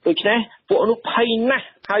តដូច្នេះពួកនោះភ័យណាស់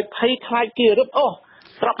ហើយភ័យខ្លាចគេរឹបអូស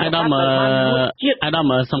ទ្រព្យសម្បត្តិជាតិអាដា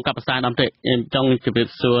មសូមកាត់ផ្សាយអាដាមទេចង់ជម្រាប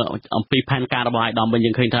សួរអំពីផែនការរបស់អាដាមវិញយើ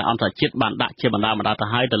ងឃើញថាអន្តរជាតិបានដាក់ជាបណ្ដាទៅ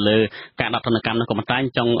ហើយទៅលើការដាក់ទណ្ឌកម្មនោះក៏ប៉ុន្តែ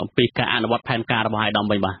ចង់អំពីការអនុវត្តផែនការរបស់អាដាម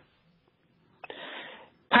វិញបាទ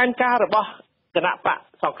ផែនការរបស់គណៈបក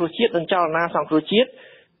សង្គ្រោះជាតិនិងចលនាសង្គ្រោះជាតិ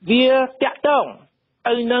វាតាក់ទង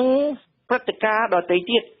ទៅនឹងព្រឹត្តិការណ៍ដទៃ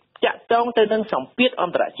ទៀតតាក់ទងទៅនឹងសម្ពាធអ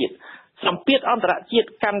ន្តរជាតិ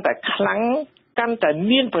កាន់តែខ្លាំងកាន់តែ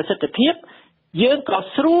មានប្រសិទ្ធភាពយើងក៏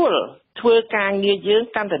ស្រួលធ្វើការងារយើង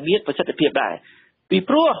កាន់តែមានប្រសិទ្ធភាពដែរពី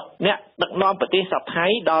ព្រោះអ្នកដឹកនាំប្រទេសសពថ្ងៃ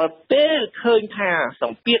ដល់ពេលឃើញថាស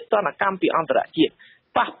ម្ពាធទណ្ឌកម្មពីអន្តរជាតិ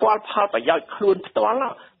ប៉ះពាល់ផលប្រយោជន៍ខ្លួនផ្ទា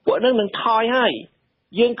ល់ពួកនឹងថយហើយ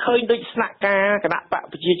យើងឃើញដូចស្នាក់ការគណៈបក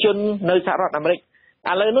ប្រជាជននៅសហរដ្ឋអាមេរិក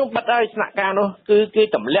ឥឡូវនោះបិទហើយស្នាក់ការនោះគឺគេ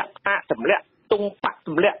ទម្លាក់ទម្លាក់ទង់បាក់ទ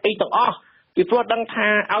ម្លាក់អីទាំងអស់ពីព្រោះដឹងថា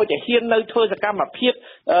ឲ្យតែហ៊ាននៅធ្វើសកម្មភាព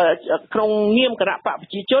ក្នុងនាមគណៈបកប្រ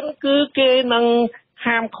ជាជនគឺគេនឹង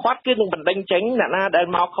ហាមឃាត់គេនឹងបណ្តេញចេញអ្នកណាដែល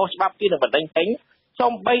មកខុសច្បាប់គេនឹងបណ្តេញចេញសូ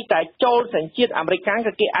ម្បីតែចូលសញ្ជាតិអាមេរិក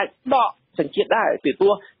ក៏គេអាចដកសញ្ជាតិដែរពីព្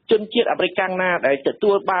រោះជនជាតិអាមេរិកណាដែលទ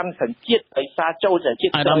ទួលបានសញ្ជាតិដោយសារចូលសញ្ជា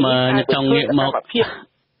តិអាដាមចង់ងាកមក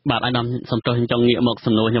បាទអាដាមសំទោសខ្ញុំចង់ងាកមក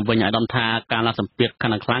សំណួរខ្ញុំវិញអាដាមថាការឡាសម្ពាធកា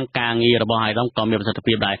ន់តែខ្លាំងការងាររបស់អាដាមក៏មានប្រសិទ្ធ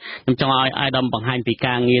ភាពដែរខ្ញុំចង់ឲ្យអាដាមបង្ហាញពី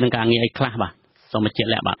ការងារនិងការងារអីខ្លះបាទសូមបញ្ជាក់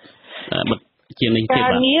លាក់បាទជានេះទៀតបា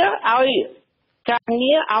ទការ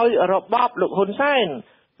ងារឲ្យរបបលោកហ៊ុនសែន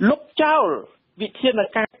លុបចោលវិធាន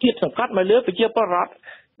ការជាតិសង្កត់មកលើប្រជាពលរដ្ឋ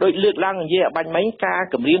ដោយលើកឡើងនិយាយឲ្យបាញ់មិញការ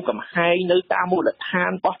គម្រាមកំហែងនៅតាមមូលដ្ឋា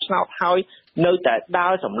នបោះឆ្នោតហើយនៅតែដើ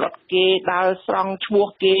រសម្លុតគេដើរស្រង់ឈ្មោះ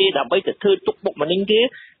គេដើម្បីទៅធ្វើទុកបុកម្នេញគេ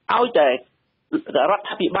ឲ្យតែរដ្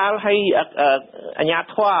ឋាភិបាលហើយអាជ្ញា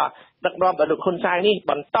ធរដឹកនាំដោយលោកហ៊ុនសែននេះ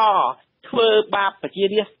បន្តធ្វើបាបប្រជា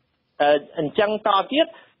រាស្ត្រអញ្ចឹងតទៀត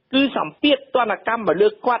គឺសម្ពាធទណ្ឌកម្មមកលើ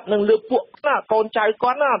គាត់និងលើពួកកូនចៅ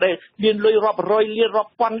គាត់ដែលមានលុយរាប់រយលានរា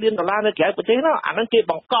ប់ពាន់លានដុល្លារនៅក្រៅប្រទេសអាហ្នឹងគេ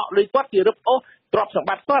បង្កក់លុយគាត់គេរឹបអូសទ្រព្យសម្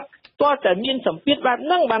បត្តិគាត់ទាល់តែមានសម្ពាធបែបហ្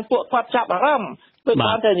នឹងបានពួកគាត់ចាប់អារម្មណ៍ពេល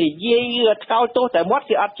បានតែនិយាយថ្កោលទោសតែមាត់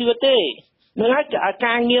គេអត់ជឿទេនឹងហើយ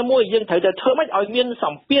ការងារមួយយើងត្រូវតែធ្វើម៉េចឲ្យមានស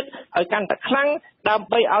ម្ពាធឲ្យកាន់តែខ្លាំងដើម្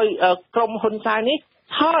បីឲ្យក្រុមហ៊ុនសែននេះ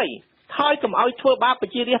ថយកុំឲ្យធ្វើបាបប្រ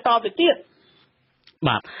ជារាស្ត្រតទៅទៀត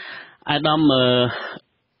បាទអាដាម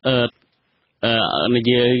និ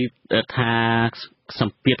យាយថាស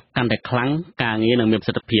ម្ពាធកាន់តែខ្លាំងការងារនឹងមានប្រ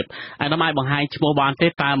សិទ្ធភាពអាដាមអាចបង្ហាញឈ្មោះបានទេ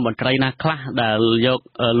តើមន្ត្រីណាខ្លះដែលយក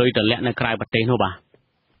លុយទម្លាក់នៅក្រៅប្រទេសនោះបាទ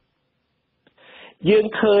យើង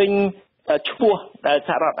ឃើញឈ្មោះដែលស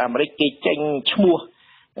ហរដ្ឋអាមេរិកគេចេញឈ្មោះ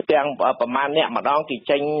ទាំងប្រមាណអ្នកម្ដងគេ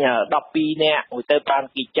ចេញ12អ្នកមួយទៅបាន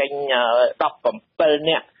គេចេញ17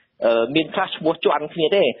អ្នកមានខ្លះឈ្មោះជាន់គ្នា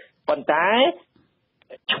ទេប៉ុន្តែ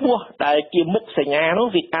ឈ្មោះដែលជាមុខសញ្ញានោះ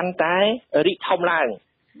វាកាន់តែរីកធំឡើង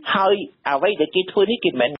ហើយអ្វីដែលគេធ្វើនេះ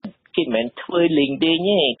គេមិនមែនធ្វើលេងទេ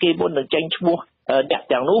គេមុននឹងចេញឈ្មោះអ្នក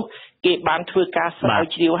ទាំងនោះគេបានធ្វើការស្រាវ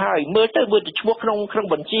ជ្រាវហើយមើលទៅឈ្មោះក្នុង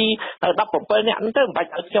បញ្ជី17អ្នកហ្នឹងទៅមិនបាច់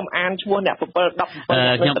ឲ្យខ្ញុំអានឈ្មោះអ្នក17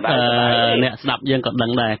ខ្ញុំអ្នកស្ដាប់យើងក៏ដឹ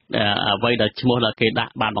ងដែរអ្វីដែលឈ្មោះដែលគេដា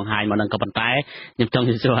ក់បានបង្ហាញមកហ្នឹងក៏ប៉ុន្តែខ្ញុំចង់ជ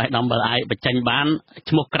ម្រាបឲ្យដំបើអាចបញ្ចេញបាន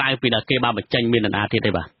ឈ្មោះក្រៅពីដែលគេបានបញ្ចេញមាននរណាទៀត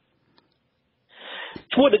ទេបាទ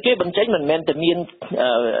ឈ្មោះដែលគេបញ្ចេញមិនមែនតែមាន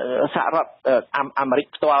សហរដ្ឋអាមេរិក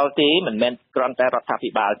ផ្ទាល់ទេមិនមែនគ្រាន់តែរដ្ឋាភិ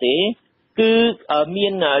បាលទេ គឺមា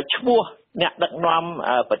នឈ្មោះអ្នកដឹកនាំ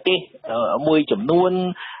ប្រទេសមួយចំនួន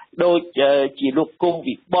ដូចជាលោកគង់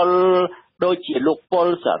វិបុលដូចជាលោកប៉ុល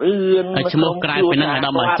សរឿនឈ្មោះក្រៅពីនឹងអាដា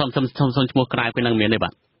មសុំឈ្មោះក្រៅពីនឹងមានទេបា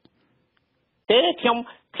ទទេខ្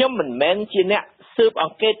ញុំមិនមែនជាអ្នកស៊ើបអ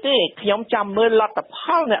ង្កេតទេខ្ញុំចាំមើលលទ្ធផ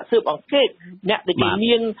លអ្នកស៊ើបអង្កេតអ្នកដែលគេ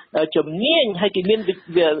មានជំនាញហើយគេមានបច្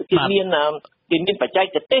ចេក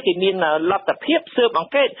ទេសគេមានលទ្ធភាពស៊ើបអ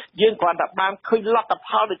ង្កេតយើងគ្រាន់តែបានឃើញលទ្ធផ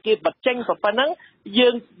លដែលគេបញ្ចេញប៉ុណ្ណឹង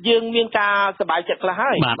យើងមានការសប្បាយចិត្តខ្លះ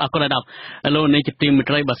ហើយបាទអរគុណដល់លោកនាងជាទីមេ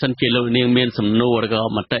ត្រីបើសិនជាលោកនាងមានសំណួរឬក៏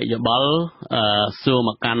មតិយោបល់សួរម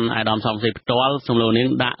កកាន់អាដាមសំសេផ្ទាល់សូមលោកនាង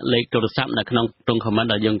ដាក់លេខទូរស័ព្ទនៅក្នុងក្នុង comment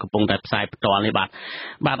ដែលយើងកំពុងតែផ្សាយផ្ទាល់នេះបាទ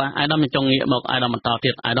អាដាមចង់ងាកមកអាដាមបន្ត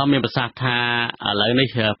ទៀតអាដាមមានប្រសាសន៍ថាឥឡូវនេះ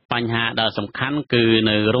បញ្ហាដែលសំខាន់គឺ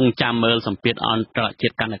នៅរងចាំមើលសម្ពាធអន្តរជា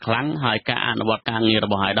តិកាន់តែខ្លាំងហើយការអនុវត្តការងាររ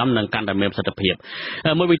បស់អាដាមនឹងកាន់តែមានប្រសិទ្ធភាព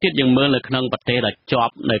មួយវិញទៀតយើងមើលនៅក្នុងប្រទេសដែលជា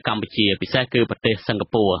ប់នៅកម្ពុជាពិសេសគឺប្រទេសសិង្ហ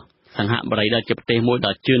បុរីសង្ហបុរីដែលជាប្រទេសមួយ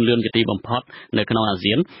ដ៏ជឿនលឿនជាទីបំផុតនៅក្នុងអា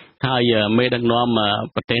ស៊ានហើយមេដឹកនាំ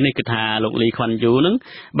ប្រទេសនេះគឺថាលោកលីខ្វាន់យូនឹង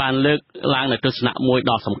បានលើកឡើងនៅទស្សនៈមួយ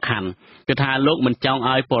ដ៏សំខាន់គឺថាលោកមិនចង់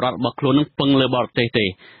ឲ្យពលរដ្ឋរបស់ខ្លួននឹងពឹងលើបរទេសទេ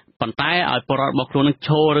ប៉ុន្តែឲ្យពលរដ្ឋរបស់ខ្លួននឹងឈ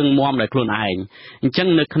ររឹងមាំដោយខ្លួនឯងអញ្ចឹង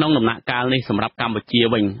នៅក្នុងដំណាក់កាលនេះសម្រាប់កម្ពុជា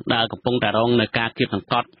វិញដែលកំពុងតែរងនៅការគៀបសង្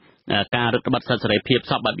កត់ការរឹតបន្តឹងសិទ្ធិសេរីភាព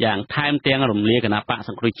សពបែបយ៉ាងថែមទាំងរំលាយគណៈបកស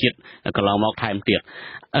ង្គ្រោះជាតិកន្លងមកថែមទៀត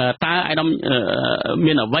តើអាយដាម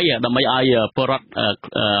មានអ្វីដើម្បីឲ្យពលរដ្ឋ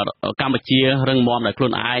កម្ពុជារឹងមាំដោយខ្លួ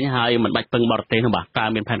នឯងហើយមិនបាច់ពឹងបរទេសនោះបាទតើ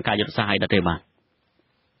មានផែនការយុទ្ធសាស្ត្រអីដែរទេបាទ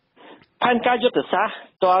ផែនការយុទ្ធសាស្ត្រ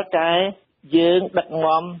ទាល់តែយើងដឹក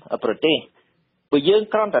នាំប្រទេសព្រោះយើង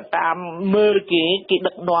គ្រាន់តែតាមមើលគេ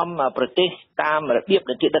ដឹកនាំប្រទេសតាមរបៀប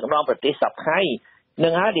ដែលគេដឹកនាំប្រទេសសពថ្ងៃនឹ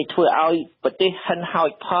ងហើយដែលធ្វើឲ្យប្រទេសហិនហោច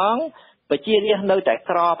ផងប្រជារាស្ត្រនៅតែ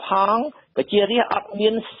ក្រផងប្រជារាស្ត្រអត់មា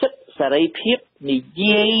នសិទ្ធិសេរីភាពនិ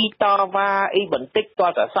យាយតវ៉ាអីបន្តិចត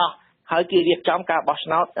តែសោះហើយគេរៀបចំការបោះឆ្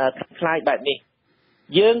នោតខ្លាយបែបនេះ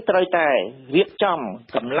យើងត្រូវតែរៀបចំ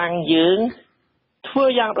កម្លាំងយើងធ្វើ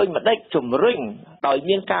យ៉ាងដូចម្ដេចជំរុញដោយ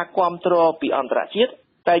មានការគ្រប់គ្រងពីអន្តរជាតិ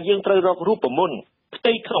តែយើងត្រូវរករូបមន្តផ្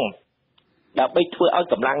ទៃក្នុងដើម្បីធ្វើឲ្យ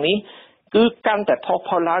កម្លាំងនេះគឺកាន់តែផុស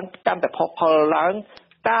ផុលឡើង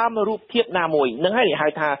តាមរូបភាពណាមួយនឹងហើយហៅ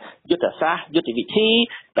ថាយុទ្ធសាស្ត្រយុទ្ធវិធី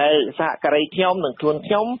ដែលសហការីខ្ញុំនិងខ្លួន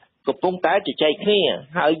ខ្ញុំកំពុងតែជជែកគ្នា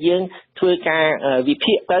ហើយយើងធ្វើការវិ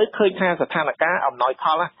ភាគទៅឃើញថាស្ថានភាពអំណោយផ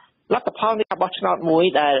លលទ្ធផលនៃការបោះឆ្នោតមួយ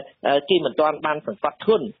ដែលគេមិនទាន់បានសង្កត់ធ្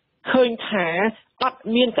ងន់ឃើញថាអត់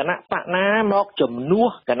មានគណៈបកណាមកជំនួស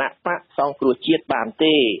គណៈបកសង្គ្រោះជាតិបាន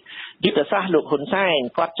ទេយុទ្ធសាស្ត្រលោកហ៊ុនសែន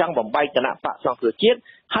គាត់ចង់បំបែកគណៈបកសង្គ្រោះជាតិ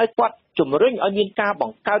ហើយគាត់ជំរុញឲ្យមានការប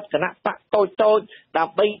ង្កើតគណៈបកតូចដើ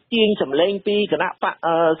ម្បីទាញសម្លេងពីគណៈបក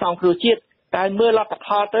សង្គ្រោះជាតិតែមើលលទ្ធផ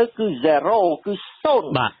លទៅគឺ0គឺ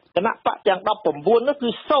0គណៈបកទាំង19នោះគឺ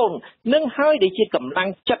0នឹងហើយដែលជាកម្លាំង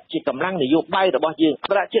ចិត្តជាកម្លាំងនយោបាយរបស់យើងអ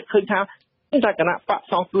ន្តរជាតិឃើញថាគណៈបក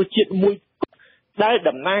សង្គ្រោះជាតិមួយដែល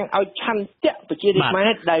តំណាងឲ្យឆន្ទៈប្រជារាស្ត្រខ្មែ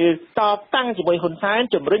រដែលតតាំងជាមួយហ៊ុនសែន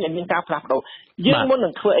ជំរុញឲ្យមានការផ្លាស់ប្ដូរយើងមុននឹ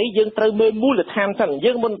ងធ្វើអីយើងត្រូវមើលមូលដ្ឋានសិន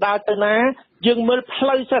យើងមុនដើរទៅណាយើងមើលផ្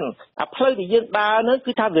លូវសិនអាផ្លូវដែលយើងដើរនោះ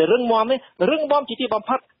គឺថាវារឹងមាំជាទីបំ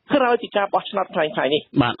ផុតក្រោយពីការបោះឆ្នោតផ្សេងៗនេះ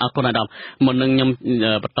បាទអរគុណអាដាមមុននឹងខ្ញុំ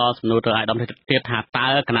បន្តសំណួរទៅអាដាមទៀតថាតើ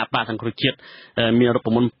គណៈបកសង្គ្រោះជាតិមានរូប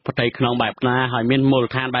មន្តផ្ទៃក្នុងបែបណាហើយមានមូល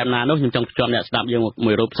ដ្ឋានបែបណានោះខ្ញុំចង់ជួបអ្នកស្ដាប់យើង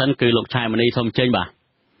មួយរូបសិនគឺលោកឆៃមនីសូមចេញបាទ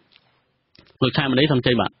លោកឆៃមនីសូម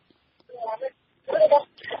ចេញបាទ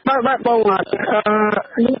បង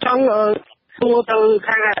ខ្ញុំចង់សួរទៅ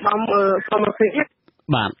ខាងអាដាមសមត្ថភាព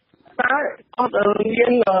បាទតើអត់មា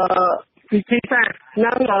នវិធីសាស្ត្រ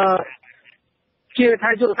នឹងជាថា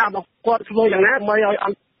យុទ្ធសាស្ត្ររបស់គាត់ធ្វើយ៉ាងណាដើម្បីឲ្យអ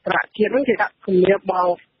ន្តរជាតិហ្នឹងគេដាក់គម្រាមមក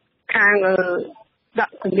ខាងដា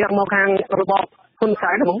ក់គម្រាមមកខាងរបបហ៊ុន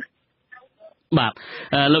សែនហ្នឹងបាទ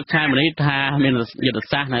លោកឆៃមនីថាមានយុទ្ធ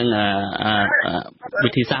សាស្ត្រនិង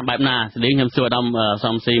វិធីសាស្ត្របែបណាស្ដីខ្ញុំសួរអាដាម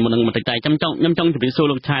សំស៊ីមុននឹងបន្តិចតែខ្ញុំចង់ជម្រាបសួរ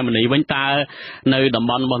លោកឆៃមនីវិញតើនៅតំ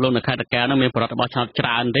បន់របស់លោកនៅខេត្តតាកែវហ្នឹងមានប្រតិបត្តិឆ្នោតច្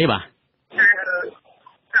រើនទេបាទ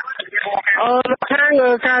ខាង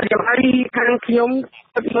ការចំណាយខាងខ្ញុំ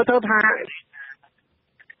មើលទៅថា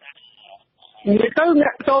និយាយទៅអ្ន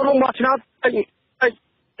កចូលរួមបោះឆ្នោតតិ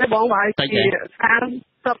ចបងប្រហែលជា30-40%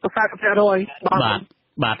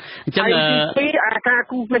 បាទអញ្ចឹងពីអាការ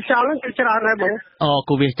គូវាចោលហ្នឹងគឺច្រើនដែរបង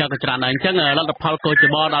គូវាចោលក៏ច្រើនដែរអញ្ចឹងលទ្ធផលកោច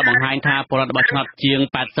បដល់បង្ហាញថាពលរដ្ឋបោះឆ្នោតជាង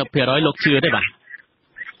 80% លោកជឿទេបាទ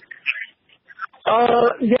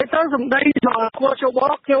និយាយទៅសម្ដីមកគួរជប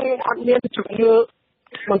ខ្ញុំអត់មានជំនឿ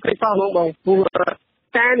មិនពេកតោះបងព្រោះ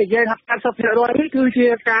ការនិយាយថា 80% នេះគឺជា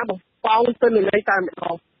ការបំផោងទិន្នន័យតែម្ដ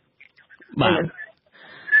ង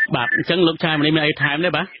បាទអញ្ចឹងលោកឆៃមនីមានអីថែមទេ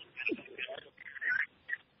បាទ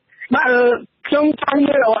បាទខ ខ្ញុំចង់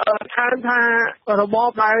មើលថារបប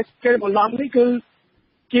ដែលគេបន្លំនេះគឺ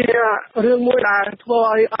ជារឿងមួយដែលធ្វើ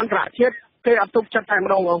ឲ្យអន្តរជាតិគេអត់ទុកចិត្តតែ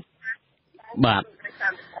ម្ដងបងបាទ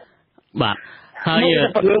ហើយ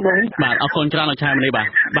បាទអរគុណច្រើនលោកឆៃមនីបា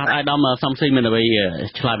ទអាយដាមសំស៊ីមានអ្វី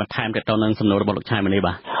ឆ្លើយបន្ថែមទៅនឹងសំណួររបស់លោកឆៃមនី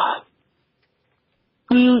បាទ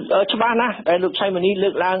គឺច្បាស់ណាស់ដែលលោកឆៃមនីលើ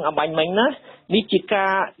កឡើងអំបញ្ញមិញណានេះជាកា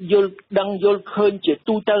រយល់ដឹងយល់ឃើញជា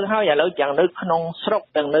ទូទៅហើយឥឡូវយ៉ាងនៅក្នុងស្រុក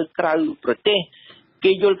ទាំងនៅក្រៅប្រទេស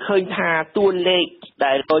គេយល់ឃើញថាតួលេខ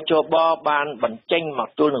ដែលកជបបានបញ្ចេញមក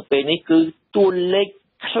ទល់នឹងពេលនេះគឺតួលេខ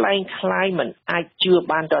คล้ายមិនអាចជឿ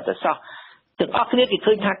បានដល់ទៅសោះទាំងអស់គ្នាគេ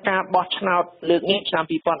ឃើញថាការបោះឆ្នោតលើកនេះឆ្នាំ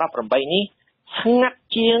2018នេះស្ងាត់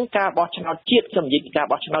ជាងការបោះឆ្នោតជាតិខ្ញុំនិយាយពីការ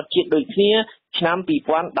បោះឆ្នោតជាតិដូចគ្នាឆ្នាំ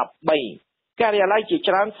2013ការិយាល័យជា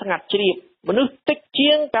ច្រើនស្ងាត់ជ្រាបមនុស្សតិច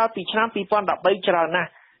ជាងកាលពីឆ្នាំ2013ច្រើនណាស់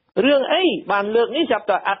រឿងអីបានលើកនេះស្រាប់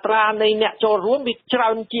តែអត្រានៃអ្នកចូលរួមវាច្រើ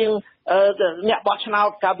នជាងអ្នកបោះឆ្នោត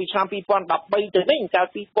កាលពីឆ្នាំ2013ទៅវិញកាល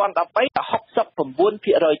ពី2013តែ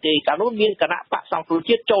69%ទេកាលនោះមានគណៈបកសង្គ្រោះ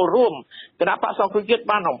ជាតិចូលរួមគណៈបកសង្គ្រោះជាតិ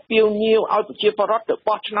បានអំពាវនាវឲ្យប្រជាពលរដ្ឋទៅ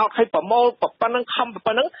បោះឆ្នោតឲ្យប្រមូលប៉ុណ្ណឹងខំ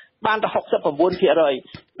ប៉ុណ្ណឹងបានតែ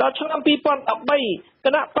69%ដល់ឆ្នាំ2013គ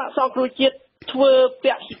ណៈបកសង្គ្រោះជាតិធ្វើព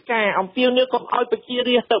ហិការអំពាវនាវកុំឲ្យប្រជា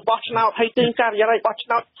រាស្ត្រទៅបោះឆ្នោតឲ្យទិញការិយាល័យបោះឆ្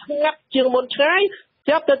នោតស្ងាត់ជាងមុនឆ្ងាយ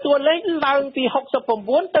ចាប់ទៅតួលេខឡើងពី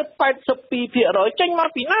69ទៅ82%ចេញមក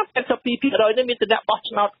ពីណា82%នេះមានតែអ្នកបោះ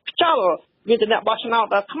ឆ្នោតខ្ចលមានតែអ្នកបោះឆ្នោត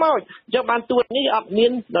ខ្មោចអញ្ចឹងបានតួនេះអត់មា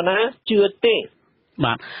ននរណាជឿទេ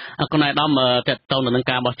បាទអរគុណអាយដាមតើតើនឹង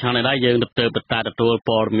ការបោះឆ្នោតនេះដែរយើងទៅទទួល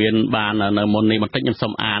ព័ត៌មានបាននៅមុននេះបន្តិចខ្ញុំសូ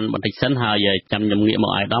មអានបន្តិចសិនហើយចាំខ្ញុំងាកម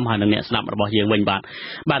កអាយដាមហើយនឹងអ្នកស្ដាប់របស់យើងវិញបា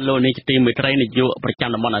ទលោកនេះជាទីមេត្រីនាយកប្រចាំ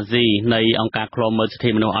តំបន់អាស៊ីនៃអង្គការឃ្លាំមើលសិទ្ធិ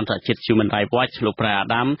មនុស្សអន្តរជាតិ Human Rights Watch លោកប្រាអា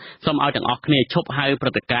ដាមសូមឲ្យទាំងអស់គ្នាឈប់ហៅព្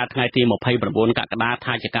រឹត្តិការណ៍ថ្ងៃទី29កក្កដា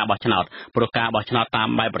ថាជាការបោះឆ្នោតព្រោះការបោះឆ្នោតតាម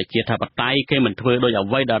បែបប្រជាធិបតេយ្យគេមិនធ្វើដោយ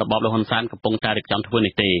អ្វីដែលរបបលោកហ៊ុនសែនកំពុងតែរៀបចំធ្វើ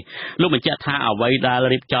នេះទេលោកបញ្ជាក់ថាអ្វីដែល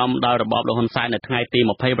រៀបចំដោយរបបលោកហ៊ុនសែននៅថ្ងៃទី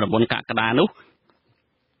29កក្កដានោះ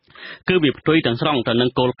គឺវាផ្ទុយទាំងស្រុងទៅនឹង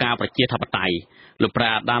គោលការណ៍ប្រជាធិបតេយ្យលោកប្រា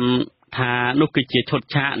អាដាមថានោះគឺជាឈុត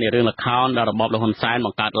ឆាកនៃរឿងល្ខោនដែលរបបលោកហ៊ុនសែនប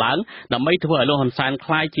ង្កើតឡើងដើម្បីធ្វើឲ្យលោកហ៊ុនសែន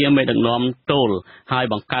ក្លាយជាមេដឹកនាំទោលហើយ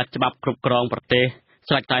បង្កើតច្បាប់គ្រប់គ្រងប្រទេស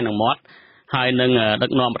ស្រេចតែនឹងមាត់ហើយនឹងដឹ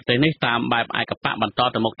កនាំប្រទេសនេះតាមបែបឯកបកបន្ត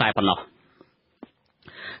ទៅមុខតែប៉ុណ្ណោះ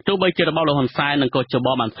ទោះបីជារបបលោកហ៊ុនសែននិងកោជប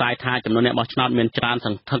បានផ្សាយថាចំនួនអ្នកបោះឆ្នោតមានច្រើនស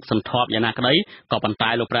ន្ធឹកសន្ធាប់យ៉ាងណាក្តីក៏ប៉ុន្តែ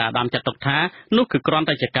លោកប្រាអាដាមចាត់ទុកថានោះគឺគ្រាន់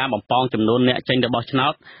តែជាការបំពងចំនួនអ្នកចេញទៅបោះឆ្នោ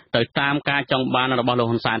តទៅតាមការចង់បានរបស់លោក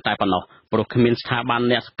ហ៊ុនសែនតែប៉ុណ្ណោះព្រោះគ្មានស្ថាប័ន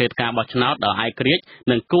អ្នកសង្កេតការបោះឆ្នោតដ៏ឯករាជ្យ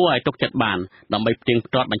និងគួរឲ្យទុកចិត្តបានដើម្បីផ្ទៀង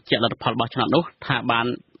ផ្ទាត់បញ្ជាក់លទ្ធផលបោះឆ្នោតនោះថាបាន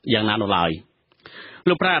យ៉ាងណានោះឡើយ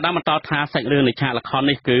លោកប្រាអាដាមបន្តថាសាច់រឿងនៃឆាកល្ខោន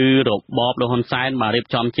នេះគឺរបបលោកហ៊ុនសែនបានរៀប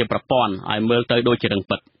ចំជាប្រព័ន្ធឲ្យមើលទៅដូចជារឿង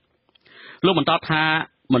ពិតលោកបន្តថា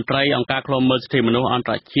មន្ត្រីអង្គការឃ្លាំមើលសិទ្ធិមនុស្សអន្ត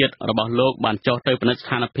រជាតិរបស់លោកបានចុះទៅពិនិត្យស្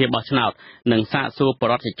ថានភាពបោះឆ្នោតនិងសាកសួរប្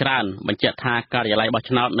រជាពលរដ្ឋជាច្រើនបញ្ជាក់ថាការិយាល័យបោះ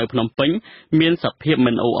ឆ្នោតនៅភ្នំពេញមានសភាព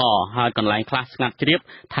មិនអ៊ូអរហើយកន្លែងខ្លះស្ងាត់ជ្រាប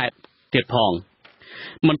ថែមទៀតផង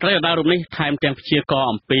មន្ត្រីដដែលរូបនេះថែមទាំងព្យាករណ៍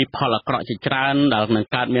អំពីផលអាក្រក់ជាច្រើនដែលនឹង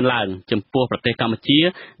កើតមានឡើងចំពោះប្រទេសកម្ពុជា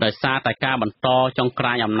ដោយសារតែការបន្តចុងក្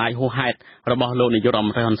រាញអំណាចហួសហេតុរបស់លោកនាយករដ្ឋម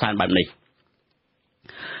ន្ត្រីហ៊ុនសែនបែបនេះ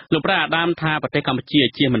លោកប្រាអាដាមថាប្រទេសកម្ពុជា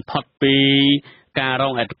ជៀសមិនផុតពីការរ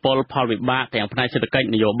ងឥទ្ធិពលផលវិបាកទាំងផ្នែកសេដ្ឋកិច្ច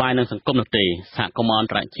នយោបាយនិងសង្គមនោះទេសហគមន៍អន្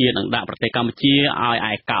តរជាតិនឹងដាក់ប្រទេសកម្ពុជាឲ្យ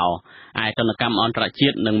ឯកោឯកតនកម្មអន្តរជា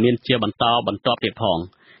តិនឹងមានជាបន្តបន្ទាប់ទៀតផង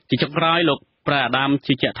ជាចុងក្រោយលោកប្រាអាដាម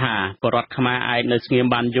ជឿជាក់ថាប្រជាពលរដ្ឋខ្មែរអាចនៅស្ងៀម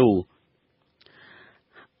បានយូរ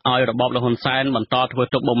ឲ្យរបបលោកហ៊ុនសែនបន្តធ្វើ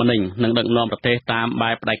ទុកបុកម្នេញនិងដឹកនាំប្រទេសតាម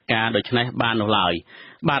បែបផ្ដាច់ការដូច្នេះបាននោះឡើយ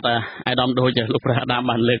បាទអាយដាមដូចលោកប្រាអាដាម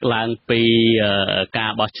បានលើកឡើងពីកា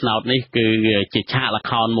របោះឆ្នោតនេះគឺជាឆាកល្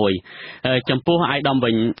ខោនមួយចំពោះអាយដាមវិ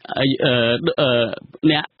ញ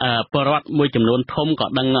អ្នកប្រជាពលរដ្ឋមួយចំនួនធំក៏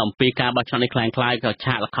ដឹងអំពីការបោះឆ្នោតនេះคล้ายៗក៏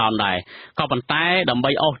ឆាកល្ខោនដែរក៏ប៉ុន្តែដើម្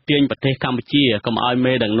បីអូសទាញប្រទេសកម្ពុជាកុំឲ្យ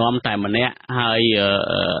មេដឹកនាំតែម្នាក់ហើយ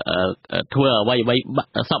ធ្វើអ្វី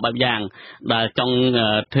សពបែបយ៉ាងដែលចង់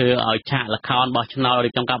ធ្វើឲ្យឆាកល្ខោនបោះឆ្នោតឬ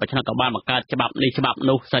ចំការបោះឆ្នោតក៏បានបង្កើតច្បាប់នេះច្បាប់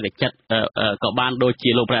នោះសេដ្ឋកិច្ចក៏បានដូចជា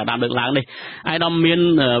លោកប្រាអាដាមលើកឡើងនេះអាយដាមមាន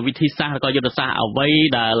វិធីសាស្ត្រឬក៏យុទ្ធសាស្ត្រអ្វី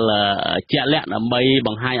ដែលជាក់លាក់ដើម្បីប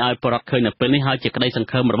ង្ហាញឲ្យប្រជាពលរដ្ឋឃើញនៅពេលនេះហើយជាក្តីសង្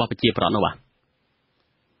ឃឹមរបស់ប្រជាពលរដ្ឋនោះបាទ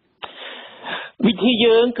វិធី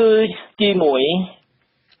យើងគឺទី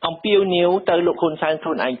1អំពាវនាវទៅលោកហ៊ុនសែនខ្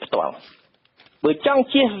លួនឯងផ្ទាល់បើចង់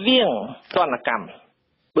ជៀសវាងទណ្ឌកម្ម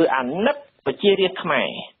បើអាណិតប្រជារាស្ត្រខ្មែរ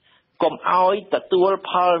កុំឲ្យទទួល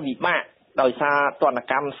ផលវិបាកដោយសារទណ្ឌ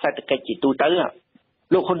កម្មសេដ្ឋកិច្ចជាទូទៅ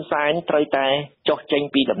លោកហ៊ុនសែនត្រូវតែចុះចេញ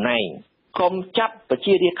ពីតំណែងកុំចាប់ប្រ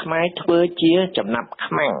ជារាស្ត្រខ្មែរធ្វើជាចំណាប់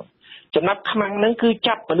ខ្មាំងហ្នឹងគឺ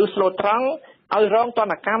ចាប់មនុស្សស្លូតត្រង់ ឲ្យរងទ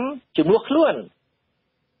ណ្ឌកម្មជំនួសខ្លួន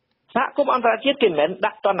សហគមន៍អន្តរជាតិគេមិនមែន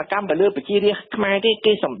ដាក់ទណ្ឌកម្មទៅលើប្រជារាស្ត្រខ្មែរទេ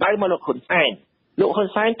គេសម្ដៅមកលោកហ៊ុន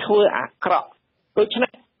សែនធ្វើអាក្រក់ដូច្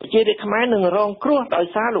នេះប្រជារាស្ត្រខ្មែរនឹងរងគ្រោះដោយ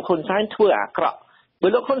សារលោកហ៊ុនសែនធ្វើអាក្រក់បើ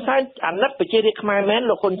លោកហ៊ុនសែនអាណិតប្រជារាស្ត្រខ្មែរមែន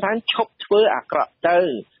លោកហ៊ុនសែនឈប់ធ្វើអាក្រក់ទៅ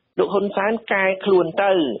លោកហ៊ុនសែនកែខ្លួន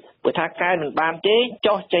ទៅបើថាកែមិនបានទេ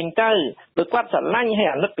ចោះចេញទៅបើគាត់ស្រឡាញ់ឲ្យ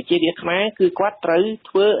អាណិតប្រជារាស្ត្រខ្មែរគឺគាត់ត្រូវ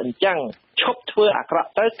ធ្វើអញ្ចឹងឈប់ធ្វើអាក្រក់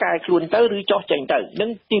ទៅកែខ្លួនទៅឬចោះចេញទៅនឹង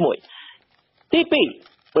ទី1ទី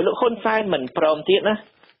2បើលោកហ៊ុនសែនមិនព្រមទៀតណា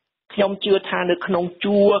ខ្ញុំជឿថានៅក្នុង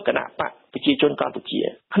ជួរគណៈបកប្រជាជនកម្ពុជា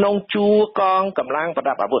ក្នុងជួរកងកម្លាំងប្រ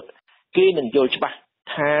ដាប់អាវុធគេនឹងយល់ច្បាស់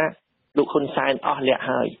ថាលោកហ៊ុនសែនអស់លក្ខ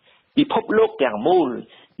ហើយពិភពលោកទាំងមូល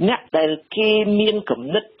អ្នកដែលគេមានគំ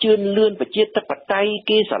និតជឿនលឿនប្រជាធិបតេយ្យ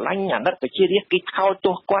គេស្រឡាញ់អាណិតប្រជារាស្ត្រគេខោ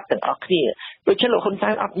ទោសគាត់ទាំងអស់គ្នាដូច្នេះលោកហ៊ុនសែ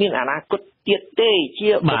នអត់មានអនាគតទៀតទេជា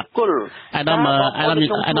បុគ្គលអាដាម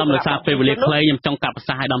លោកសាពេលវេលាខ្លីខ្ញុំចង់កាប់ប្រ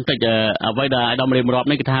សាសន៍អាដាមតិចអ្វីដែលអាដាមរៀបរាប់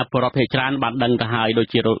នេះគឺថាប្រពៃច្រើនបានដឹងទៅហើយដូច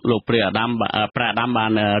ជាលោកព្រះអាដាមបា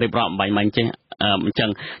នរៀបរាប់អំបញ្ញមិញចេះអញ្ចឹង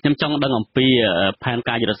ខ្ញុំចង់ដឹងអំពីផែន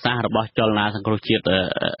ការយុទ្ធសាស្ត្ររបស់ចលនាសង្គ្រោះជាតិ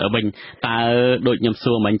វិញតើដូចខ្ញុំ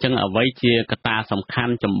សួរមិញអញ្ចឹងអ្វីជាកត្តាសំខា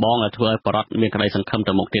ន់ចម្បងដែលធ្វើឲ្យបរដ្ឋមានក្តីសង្ឃឹម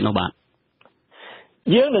ទៅមុខទៀតនោះបាទ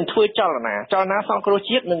យើងនឹងធ្វើចលនាសង្គ្រោះ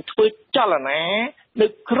ជាតិនឹងធ្វើចលនានៅ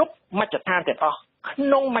គ្រប់មជ្ឈដ្ឋានទាំងអស់ក្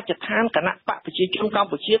នុងមជ្ឈដ្ឋានគណៈបកប្រជាជនកម្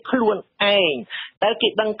ពុជាខ្លួនឯងដែលគេ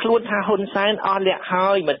ដឹងខ្លួនថាហ៊ុនសែនអស់លក្ខហើ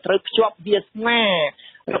យមិនត្រូវភ្ជាប់វាសនា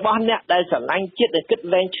របស់អ្នកដែលស្រឡាញ់ជាតិដែលគិត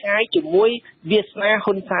វែងឆ្ងាយជាមួយវាសនា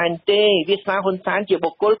ហ៊ុនសែនទេវាសនាហ៊ុនសែនជាបុ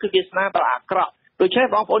គ្គលគឺវាសនាដ៏អាក្រក់ដូច្នេះ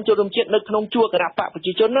បងប្អូនជនរួមជាតិនៅក្នុងជួរគណៈបកប្រ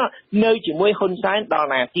ជាជននៅជាមួយហ៊ុនសែនដល់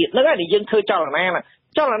ណាទៀតហ្នឹងហើយយើងធ្វើចល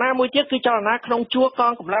នាមួយទៀតគឺចលនាក្នុងជួរក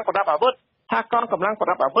ងកម្លាំងប្រដាប់អាវុធថាកងកម្លាំងប្រ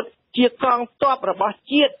ដាប់អាវុធជាកងទ័ពរបស់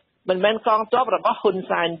ជាតិមិនមែនកងទ័ពរបស់ហ៊ុន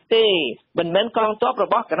សែនទេមិនមែនកងទ័ពរ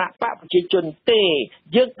បស់គណៈបកប្រជាជនទេ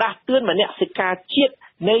យើងដាស់តឿនមនសិការជាតិ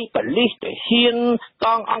នៃប៉ូលីសទាហានក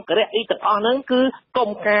ងអង្គរៈអីទាំងអស់ហ្នឹងគឺកុំ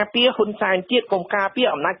ការពារហ៊ុនសែនទៀតកុំការពារ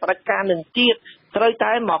អំណាចប្រជាការនឹងទៀតត្រូវ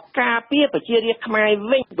តែមកការពារប្រជារាស្ត្រខ្មែរ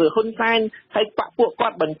វិញបើហ៊ុនសែនហើយបកពួកគា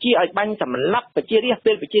ត់បញ្ជាឲ្យបាញ់សម្លាប់ប្រជារាស្ត្រ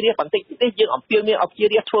ពេលប្រជារាស្ត្របន្តិចទេយើងអំពាវនាវឲ្យប្រជា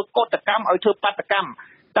រាស្ត្រធ្វើកោតកម្មឲ្យធ្វើបាតកម្ម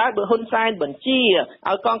តែបើហ៊ុនសែនបញ្ជា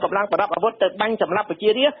ឲ្យកងកម្លាំងប្រដាប់អាវុធទៅបាញ់សម្លាប់ប្រជា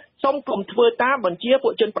រាស្ត្រសូមកុំធ្វើតាមបញ្ជាពួ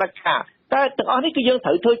កជនប្រជាការតែទាំងអស់នេះគឺយើងត្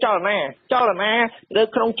រូវធ្វើចលនានៅ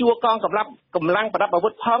ក្នុងជួរកងកម្លាំងប្រដាប់អាវុ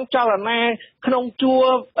ធផងចលនាក្នុងជួរ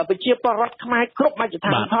ប្រជាពលរដ្ឋខ្មែរគ្រប់មជ្ឈដ្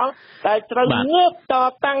ឋានផងដែលត្រូវងើបត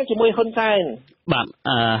តាំងជាមួយហ៊ុនសែនបាទ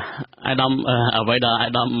អាដាមអ្វីដែលអា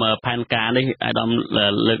ដាមផែនការនេះអាដាម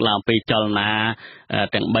លើកឡើងពីចលនា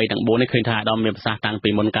ទាំង3ទាំង4នេះឃើញថាអាដាមមានប្រសាសន៍តាំងពី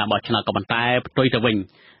មុនការបោះឆ្នោតក៏ប៉ុន្តែផ្ទុយទៅវិញ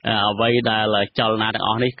អ្វីដែលចលនាទាំងអ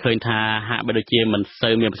ស់នេះឃើញថាហាក់បីដូចជាមិនសូ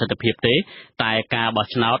វមានប្រសិទ្ធភាពទេតែការបោះ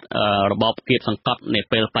ឆ្នោតរបបគៀបសង្កត់នា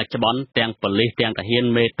ពេលបច្ចុប្បន្នទាំងប៉ូលីសទាំងទាហាន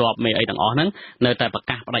មេទ័ពមេអីទាំងអស់ហ្នឹងនៅតែប្រ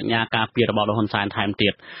កាសបដិញ្ញាការពាររបបហ៊ុនសែនថែមទៀ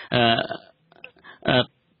ត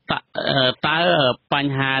តើប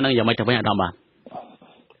ញ្ហានឹងយ៉ាងម៉េចទៅវិញអាដាមបាទ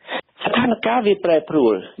ស្ថានភាពវាប្រែប្រួ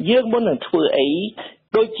លយើងមុននឹងធ្វើអី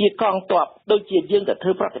ដូចជាកងទ័ពដូចជាយើងទៅធ្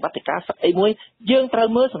វើប្រតិបត្តិការសឹកអីមួយយើងត្រូវ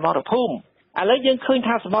មើលសមរភូមិឥឡូវយើងឃើញ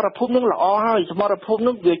ថាសមរភូមិនឹងល្អហើយសមរភូមិ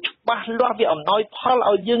នឹងវាច្បាស់លាស់វាអំណោយផល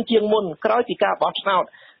ឲ្យយើងជាងមុនក្រោយពីការបោះឆ្នោត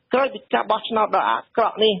ដ៏អាក្រ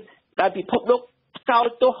ក់នេះដែលពិភពលោកកោត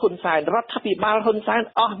ទោសហ៊ុនសែនរដ្ឋាភិបាលហ៊ុនសែន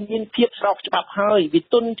អស់មានភាពស្របច្បាប់ហើយវា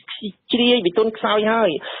ទុនជ្រាយវាទុនខ្សោយហើ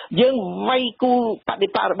យយើងវាយគូបដិប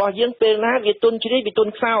ត្តិរបស់យើងពេលណាវាទុនជ្រាយវាទុន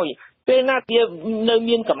ខ្សោយពេលណាវានៅ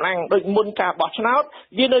មានកម្លាំងដូចមុនការបោះឆ្នោត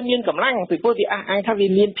វានៅមានកម្លាំងពីព្រោះវាអះអាងថាវា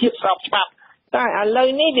មានភាពស្របច្បាប់តែឥឡូវ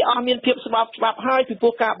នេះវាអស់មានភាពស្របច្បាប់ហើយពីព្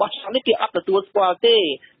រោះការបោះឆ្នោតនេះគេអត់ទទួលស្គាល់ទេរ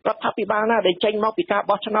ដ្ឋាភិបាលណាដែលចេញមកពីការ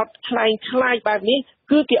បោះឆ្នោតខ្លែងខ្លាយបែបនេះ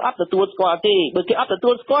គឺគេអត់ទទួលស្គាល់ទេបើគេអត់ទទួ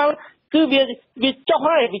លស្គាល់គឺវាចុះ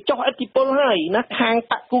ហើយវាចុះឥទ្ធិពលហើយណាខាង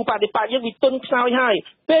បកគូបដិបត្តិយើងវាទុនខ្សោយហើយ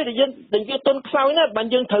ពេលដែលយើងទុនខ្សោយណាបើ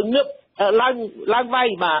យើងត្រូវងើបឡើងវាយ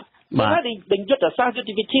បាទហើយដែលយុទ្ធសាស្ត្រយុទ្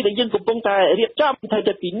ធវិធីដែលយើងកំពុងតែរៀបចំត្រូវ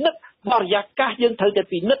តែពិនិត្យបរិយាកាសយើងត្រូវតែ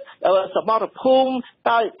ពិនិត្យសមរភូមិ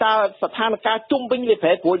តើស្ថានភាពជុំវិញវាប្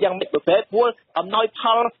រែប្រួលយ៉ាងម៉េចប្រែប្រួលអំណោយផ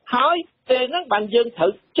លហើយពេលហ្នឹងបានយើងត្រូ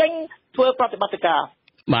វចេញធ្វើប្រតិបត្តិការ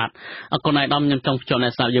បាទអរគុណអាយដាមខ្ញុំចង់បញ្ជាក់អ្ន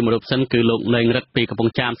កស្ដាប់យើងមួយរូបសិនគឺលោកលេងរិទ្ធពីកំព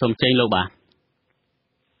ង់ចាមសូមចេញលោកបាទ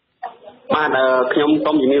ខ្ញុំ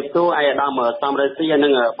សូមជំរាបសួរអាយដាមសំរេស៊ីនិ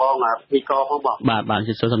ងបងពីកផងបងបាទ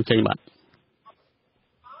ជាសូមចេញបាទ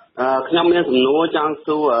ខ្ញុំមានសំណួរចង់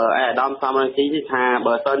សួរអាយដាមសំរេស៊ីថា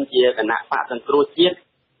បើសិនជាគណៈបកសង្គ្រោះជាតិ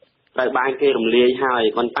ត្រូវបានគេរំលាយហើយ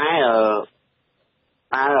ប៉ុន្តែ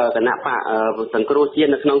តើគណៈបកសង្គ្រោះជាតិ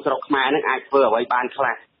នៅក្នុងស្រុកខ្មែរនឹងអាចធ្វើអ្វីបានខ្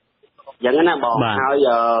លះយ៉ាងណាបងហើយ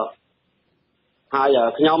ហើយ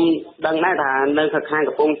ខ្ញុំដឹងដែរថានៅខាង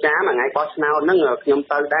កំពង់ចាមថ្ងៃបោះឆ្នោតហ្នឹងខ្ញុំ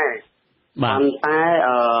ទៅដែរប៉ុន្តែ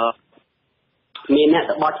មានអ្នក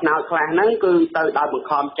ទៅបោះឆ្នោតខ្លះហ្នឹងគឺទៅដោយបង្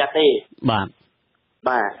ខំចិត្តទេបាទ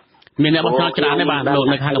មានអ្នកបោះឆ្នោតច្រើនទេបាទលោក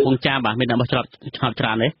នៅខាងកំពង់ចាមបាទមានអ្នកបោះឆ្នោតច្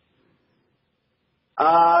រើនទេ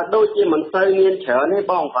ដូចជាមិនសូវមានច្រើនទេ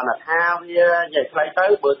បងគ្រាន់តែថាវានិយាយខ្លីទៅ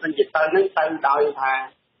បើសិនជាទៅហ្នឹងទៅដោយថា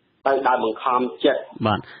ទៅដោយបង្ខំចិត្ត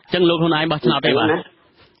បាទអញ្ចឹងលោកខ្លួនឯងបោះឆ្នោតទេបាទ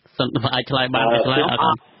សិនអាចឆ្លើយបានទេឆ្លើយអ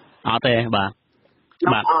ត់ទេបាទ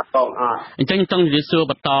អញ្ចឹងចង់និយាយសួរ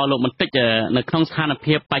បន្តលោកបន្តិចនៅក្នុងស្ថាន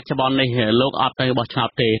ភាពបច្ចុប្បន្ននេះលោកអត់ទៅបោះឆ្នោត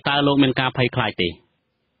ទេតើលោកមានការភ័យខ្លាចទេ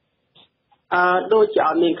ដូចជាអ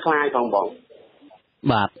ត់មានខ្លាចផងបង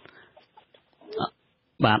បាទ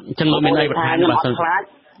អញ្ចឹងលោកមានអីបន្ថែមបាទសិនខ្លាច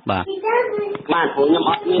បាទព្រោះខ្ញុំ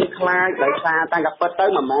អត់មានខ្លាចដោយសារតែក៏ពិតទៅ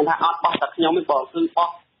មិនមែនថាអត់បោះតែខ្ញុំទេបងគឺបោះ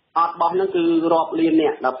អត់បោះហ្នឹងគឺរាប់លានអ្ន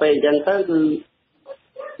កដល់ពេលអញ្ចឹងទៅគឺ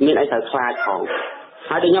មានអីត្រូវខ្លាចផង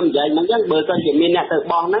ហើយដូចខ្ញុំនិយាយហ្នឹងអញ្ចឹងបើសិនជាមានអ្នកទៅ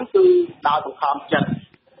បោះហ្នឹងគឺដោយបង្ខំចិត្ត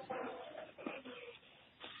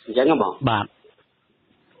អញ្ចឹងហ៎បងបាទ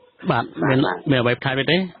មានអ្វីបន្ថែម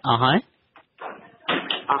ទេអស់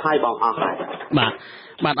ហើយបងអស់ហើយ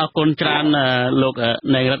បាទអរគុណច្រើនលោក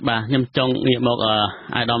នៃរដ្ឋបាទខ្ញុំចង់ងាកមក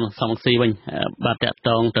អាយដាមសំស៊ីវិញបាទតកត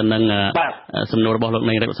ងទៅនឹងសំណួររបស់លោក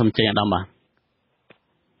នៃរដ្ឋសំចេញអាដាមបាទ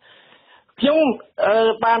ខ្ញុំ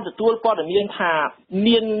បានទទួលព័ត៌មានថា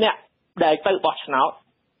មានអ្នកដែលទៅបោះឆ្នោត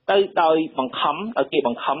ទៅដោយបង្ខំឲ្យគេប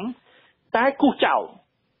ង្ខំតែគូសចោល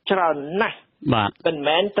ច្រើនណាស់បាទមិន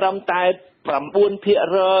មែនត្រឹមតែ9%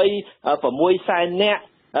 6សែននាក់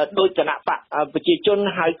ដោយគណៈបកប្រជាជន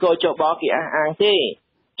ហើយក៏ចបគេអះអាងទេ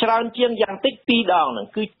ច្រើនជាងយ៉ាងតិច2ដងហ្នឹង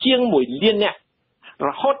គឺជាង1លានអ្នករ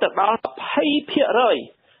ហូតដល់ 20%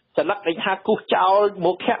 ស្លឹកដែលថាគូសចោល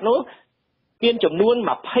មុខៈនោះមានចំនួន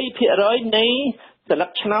 20% នៃស្លឹក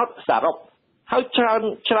ឆ្នោតសរុបហើយច្រើន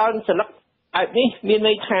ស្លឹកឯនេះមាន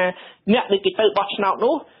ន័យថាអ្នកដែលគេទៅបោះឆ្នោត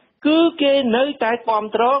នោះគឺគេនៅតែគ្រប់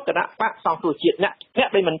គ្រងគណៈបកសង្គ្រោះជាតិអ្នក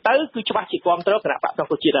ដែលមិនទៅគឺច្បាស់ជាគ្រប់គ្រងគណៈបកសង្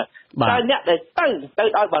គ្រោះជាតិហើយតែអ្នកដែលទៅ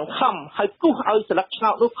ដោយបង្ខំហើយគូសឲ្យស្លឹកឆ្នោ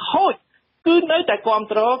តនោះខូចគឺនៅតែគ្រប់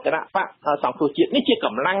គ្រងគណៈបកសង្គ្រោះជាតិនេះជាក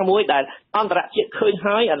ម្លាំងមួយដែលអន្តរជាតិឃើញ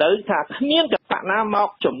ហើយឥឡូវថាគ្មានគណៈបកណាមក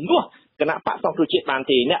ជំនួសគណៈបកសង្គ្រោះជាតិបាន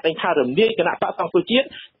ទេអ្នកដែលថារំលាយគណៈបកសង្គ្រោះជាតិ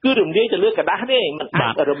គឺរំលាយទៅលើกระดาษទេមិនអា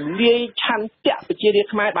ចរំលាយឆន្ទៈប្រជារាស្ត្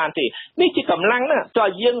រខ្មែរបានទេនេះជាកម្លាំងណាចុះ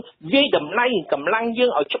យើងវាយតម្លៃកម្លាំងយើ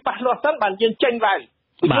ងឲ្យច្បាស់លាស់សិនបានយើងចេញឡើង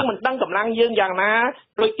យើងមិនដឹងកម្លាំងយើងយ៉ាងណា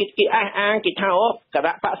ដូចគេអះអាងគេថាអូគ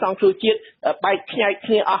ណៈបកសង្គ្រោះជាតិបែកខ្ញែក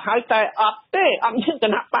គ្នាអស់ហើយតែអត់ទេអត់មានគ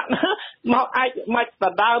ណៈបកណាមកអាចមកដ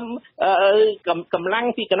ណ្ដើមកម្លាំង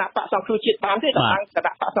ពីគណៈបកសង្គ្រោះជាតិបានទេកម្លាំងគ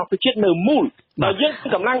ណៈបកសង្គ្រោះជាតិនៅមូលបើយើង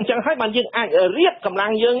កម្លាំងអញ្ចឹងហើយបានយើងអាចរៀបកម្លាំ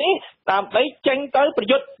ងយើងនេះដើម្បីចេញទៅប្រ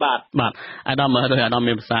យុទ្ធបាទអាដាមដោយអាដាម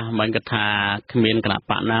មានប្រសាសន៍មិនគិតថាគ្មានគណៈ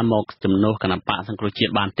បកណាមកជំនួសគណៈបកសង្គ្រោះជា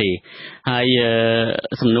តិបានទេហើយ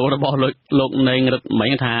សំណួររបស់លោកនៃរដ្ឋមិ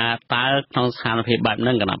ញថាតើក្នុងស្ថានភាពបែបហ្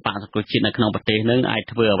នឹងគណៈបកសង្គ្រោះជាតិនៅក្នុងប្រទេសហ្នឹងអាច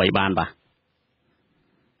ធ្វើអ្វីបានបាទ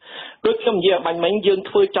ដូចខ្ញុំនិយាយបាញ់មិញយើង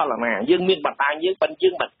ធ្វើចលនាយើងមានបណ្ដាញយើងប៉ុន្តែយើ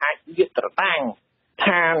ងមិនអាចវាត្រតាំង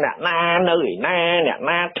ថាអ្នកណានៅឯណាអ្នក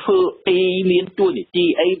ណាធ្វើទីមានទួនាទី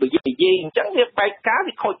អីបើនិយាយអញ្ចឹងវាបែកការ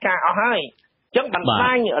វាខូចការអស់ហើយអញ្ចឹងបណ្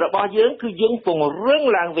ដាញរបស់យើងគឺយើងពង្រឹង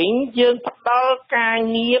ឡើងវិញយើងផ្ដល់ការ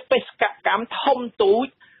ងារបេសកកម្មធំទូច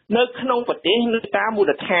នៅក្នុងប្រទេសនៅតាមមូ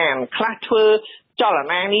លដ្ឋានខ្លះធ្វើចល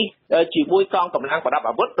នានេះជាមួយកងកម្លាំងប្រដាប់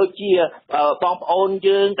អាវុធដូចជាបងប្អូន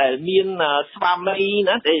យើងដែលមានស្វាមី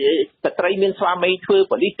ណាស្ត្រីមានស្វាមីធ្វើ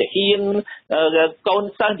ប៉ូលីសទាហានកូន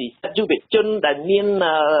សិស្សនិស្សិតយុវជនដែលមាន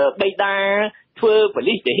បិតាធ្វើប៉ូ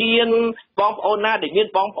លីសទាហានបងប្អូនណាដែលមាន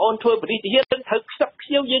បងប្អូនធ្វើប៉ូលីសទាហានត្រូវខ្សឹបខ្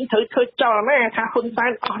ជិលយើងត្រូវធ្វើចលនាថាហ៊ុនសែ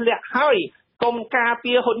នអស់លក្ខហើយកុំការ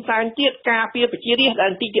ពារហ៊ុនសែនទៀតការពារប្រជារាស្ត្រដែ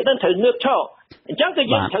លបន្តិចទៀតនឹងត្រូវងើបឈរអញ្ចឹងគឺ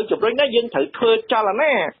យើងត្រូវជំរុញដែរយើងត្រូវធ្វើចល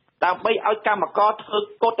នាដើម្បីឲ្យកម្មករធ្វើ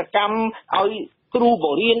កោតកម្មឲ្យគ្រូប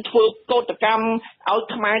ង្រៀនធ្វើកោតកម្មឲ្យ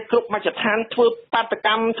ខ្មែរគ្រប់មជ្ឈដ្ឋានធ្វើបាតក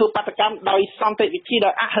ម្មដោយសន្តិវិធី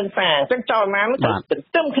ដោយអហិង្សាអញ្ចឹងចលនានោះត្រូវទន្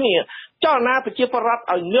ទឹមគ្នាចលនាប្រជាពលរដ្ឋ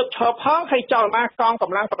ឲ្យងើបឈរផងហើយចលនាកងក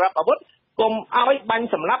ម្លាំងប្រដាប់អាវុធកុំឲ្យបាញ់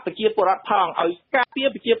សម្លាប់ប្រជាពលរដ្ឋផងឲ្យការពារ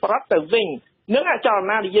ប្រជាពលរដ្ឋទៅវិញនឹងចល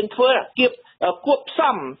នាដែលយើងធ្វើគៀបគួបផ្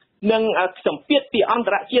សំនឹងសម្ពាធពីអន្ត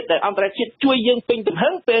រជាតិដែលអន្តរជាតិជួយយើងពេញទំហឹ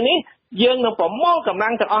ងពេលនេះយើងនឹងប្រមូលកម្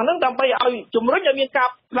លាំងទាំងអស់ហ្នឹងដើម្បីឲ្យជំរុញឲ្យមានការ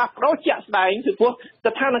ផ្លាស់ប្ដូរជាក់ស្ដែងពីព្រោះ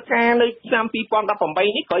ស្ថានភាពនៅឆ្នាំ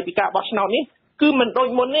2018នេះក្រោយពីការបោះឆ្នោតនេះ គឺមិនដូច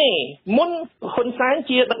មុនទេមុនហ៊ុនសែន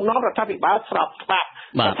ជាដឹកនាំរដ្ឋាភិបាលស្របច្បាប់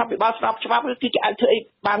រដ្ឋាភិបាលស្របច្បាប់គឺគេអាចធ្វើអី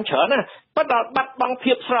បានច្រើនណាប៉ុន្តែបាត់បង់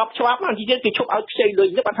ភាពស្របច្បាប់ហ្នឹងនិយាយគេឈប់ឲ្យខ្ចីលុយ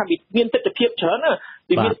នេះបានថាមានទស្សនវិជ្ជាច្រើនណា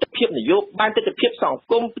វាមានទស្សនវិជ្ជានយោបាយទស្សនវិជ្ជាសង្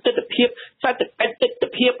គមទស្សនវិជ្ជាសេដ្ឋកិច្ចទស្សនវិ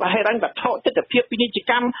ជ្ជាហិរញ្ញវត្ថុទស្សនវិជ្ជាពាណិជ្ជ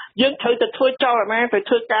កម្មយើងត្រូវតែធ្វើចលនាទៅ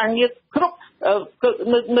ធ្វើការងារគ្រប់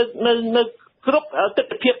នៅគ្រប់ទស្ស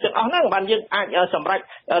នវិជ្ជាទាំងអស់ហ្នឹងបានយើងអាចសម្រេច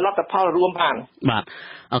លទ្ធផលរួមបានបាទ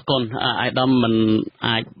អរគុណអាយដាមមិន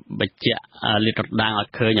អាចបញ្ជាក់លាតត្រដាងឲ្យ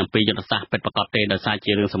ឃើញអំពីយុទ្ធសាស្ត្រពិតប្រាកដទេដោយសារ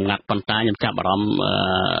ជារឿងសម្ងាត់ប៉ុន្តែខ្ញុំចាប់អារម្មណ៍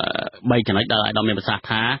3ចំណុចដែលអាយដាមមានប្រសាសន៍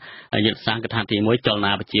ថាយុទ្ធសាស្ត្រគឺថាទី1ចល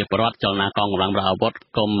នាប្រជាពលរដ្ឋចលនាកងកម្លាំងប្រអាវុធ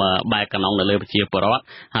គុំបែកកណ្ដងនៅលើប្រជាពលរដ្ឋ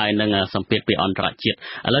ហើយនឹងសម្ពាធពីអន្តរជាតិ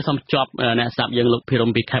ឥឡូវសូមជាប់អ្នកស្ដាប់យើងលោកភិរម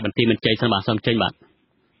ពីខេត្តបន្ទាយមានជ័យសិនបាទសូមចេញបាទ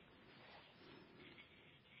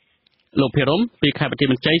លោកភិរមពីខេត្តបន្ទាយ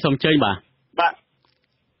មានជ័យសូមចេញបាទ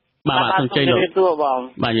បាទសូមចេញលោក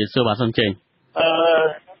បាទយេស៊ូបាទសូមចេញ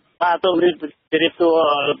បាទសូមជម្រាបសួរ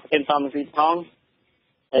លោកប្រធានសំស៊ីផង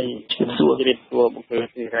ហើយជម្រាបសួរបុគ្គល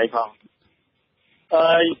ទីរៃផង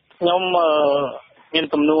ខ្ញុំមាន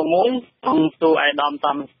សំណួរមួយខ្ញុំសួរអាយដាម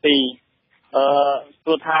សំស៊ី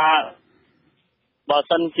សួរថាបើ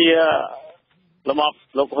សិនជារបប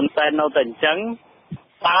លោកហ៊ុនសែននៅតែអញ្ចឹង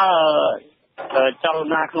តើចល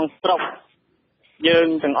នាក្នុងស្រុកយើង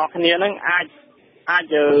ទាំងអស់គ្នានឹងអាច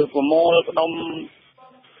ប្រមូលផ្ដុំ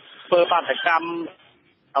ធ្វើបាតកម្ម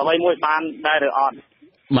អ្វីមួយបានដែរឬអត់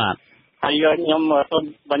បាទហើយខ្ញុំសូម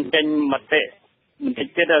បញ្ចេញមតិបន្តិច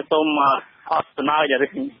ទៀតសូមអត់ស្នើយរឿ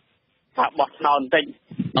ងថាបោះឆ្នោតបន្តិច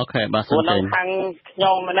អូខេបាទសូមចេញខាងខ្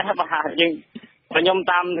ញុំនេះបាទយើងខ្ញុំ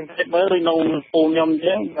តាមទៅមើលដូចនៅពូខ្ញុំ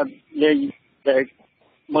ចឹងនិយាយ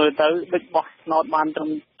មើលទៅដូចបោះឆ្នោតបានត្រឹម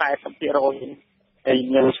 40% ហើយ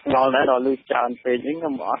ខ្ញុំឆ្ងល់ដែរដល់លឺច្រើនពេកហ្នឹងខ្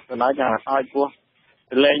ញុំអត់ស្នើចាឲ្យពោះ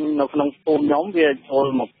លេងនៅក្នុងភូមិខ្ញុំវាចូល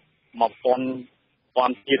1200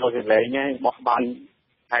សលេងហើយបោះបាន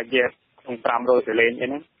តែវាក្នុង500សលេងអី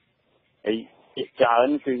ហ្នឹងហើយជាច្រើន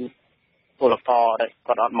គឺពលករដែល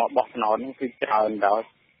គាត់អត់មកបោះឆ្នោតហ្នឹងគឺច្រើនដល់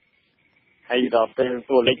ហើយដល់ពេល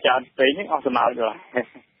តួលេខច្រើនពេកហ្នឹងអស់ស្នើទៅ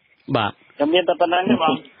បាទខ្ញុំមានតែប៉ុណ្្នឹងទេប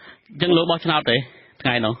ងអញ្ចឹងលោកបោះឆ្នោតទេថ្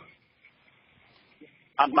ងៃនោះ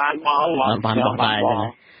អត់បានបងអត់បានបោះដែរអ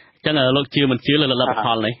ញ្ចឹងលោកជឿមិនជឿលើលទ្ធផ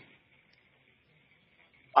លនេះ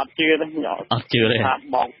អត់ជឿទេអត់ជឿទេថា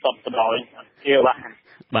បងសពបណ្ដោយអត់ជឿបាទ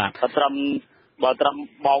បើត្រឹមបង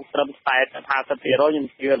ត្រឹម50% ខ្ញុំ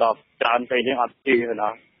ជឿដល់ច្រើនពេកហ្នឹងអត់ជឿដ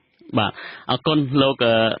ល់បាទអរគុណលោក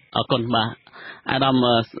អរគុណបាទអាដាម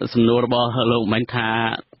សំណួររបស់លោកមិញថា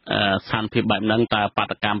ស្ថានភាពបែបហ្នឹងតើបា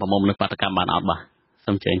តកម្មប្រមុំនៅបាតកម្មបានអត់បាទ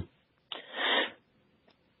សូមចេញ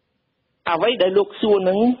អ្វីដែលលោកសួរ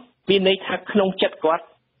នឹងមានន័យថាក្នុងចិត្តគាត់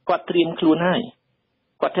ត្រៀមខ្លួនហើយ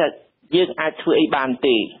គាត់ថាយើងអាចធ្វើអីបាន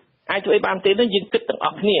ទេនោះយើងគិតទាំងអ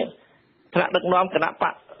ស់គ្នាថ្នាក់ដឹកនាំគណៈប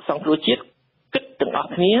កសង្គ្រោះជាតិគិតទាំងអ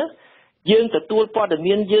ស់គ្នាយើងទទួលព័ត៌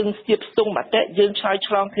មានយើងស្ទាបស្ទង់មតិយើងឆ្លើយ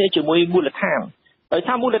ឆ្លងគ្នាជាមួយមូលដ្ឋានហើយ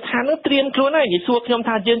ថាមូលដ្ឋាននោះត្រៀមខ្លួនហើយនិយាយសួរខ្ញុំ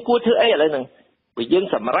ថាយើងគួរធ្វើអីឥឡូវហ្នឹងព្រោះយើង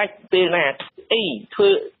សម្រេចពេលណាអីធ្វើ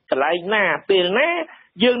កន្លែងណាពេលណា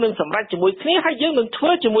យើងនឹងសម្រេចជាមួយគ្នាហើយយើងនឹងធ្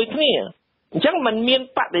វើជាមួយគ្នាអញ្ចឹងมันមាន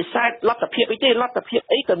បដិសេធលទ្ធភាពអីទេលទ្ធភាព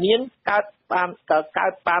អីក៏មានកើត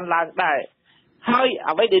បានឡើងដែរហើយ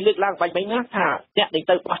អ្វីដែលលើកឡើងបាញ់មិញណាថាអ្នកដែល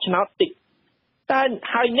ទៅបោះឆ្នោតតិចតែ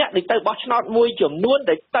ហើយអ្នកដែលទៅបោះឆ្នោតមួយចំនួន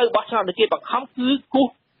ដែលទៅបោះឆ្នោតដែលគេបង្ខំគឺគូស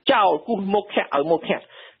ចោលគូសមុខខៈឲ្យមុខខៈ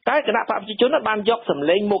តែគណៈបព្វជិជនបានយកសម្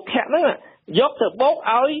លេងមុខខៈហ្នឹងយកទៅបោក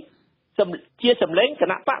ឲ្យជាសម្លេងគ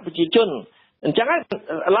ណៈបព្វជិជនអញ្ចឹង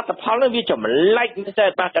លទ្ធផលនោះវាចម្លែក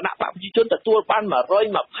តែគណៈបព្វជិជនទទួលបាន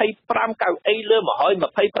125កៅអីលើ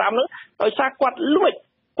125នោះដោយសារគាត់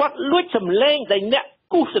លួចសម្លេងដែលអ្នក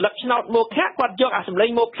គូសស្លឹកឆ្នោតមុខខៈគាត់យកអាសម្លេង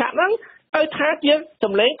មុខខៈហ្នឹងឲ្យថាជាស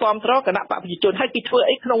ម្លេងគ្រប់គ្រងគណៈបព្វជិជនហើយគេធ្វើ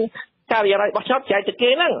អីក្នុងការិយាល័យបោះឆ្នោតចែកទៅគេ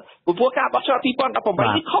ហ្នឹងព្រោះការបោះឆ្នោត2018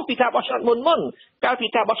នេះខុសពីការបោះឆ្នោតមុនកាលពី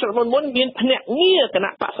ការបោះឆ្នោតមុនមានភ្នាក់ងារគ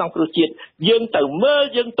ណៈបកសង្គ្រោះជាតិយើងទៅមើល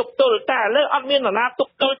យើងទប់ទល់តែឥឡូវអត់មាននរណាទ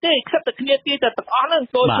ប់ទល់ទេខិតតែគ្នាទីតែទាំងអស់ហ្នឹង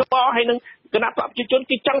ចូលជបហើយនឹងគណៈបព្វជិជន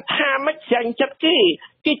គេចង់ថាម៉េចស្រាញ់ចិត្ត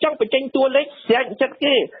គេចង់បញ្ចេញតួលេខស្រាញ់ចិត្ត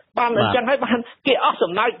គេបានអញ្ចឹងហើយបានគេអស់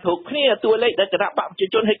សំណើចគ្រប់គ្នាតួលេខដែលគណៈបព្វជិ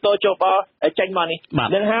ជនឲ្យចូលជបចេញមកនេះ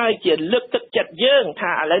នឹងហើយជាលើកទឹកចិត្តយើង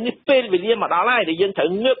ថាឥឡូវនេះពេលវេលាមកដល់ហើយដែលយើងត្រូវ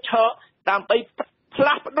ងើបឈរដើម្បីផ្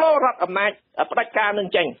លាស់ប្ដូររដ្ឋអំណាចផ្ដាច់ការនឹង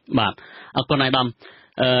ចេញបាទអរគុណអាយដាម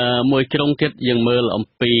មួយជ្រុងទៀតយើងមើលអំ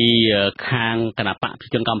ពីខាងគណៈបកប្រជា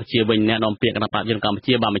ជនកម្ពុជាវិញអ្នកនាំពាក្យគណៈបកប្រជាជនកម្ពុ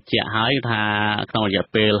ជាបានបញ្ជាក់ហើយថាក្នុងរយៈ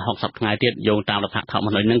ពេល60ថ្ងៃទៀតយោងតាមរដ្ឋធម្ម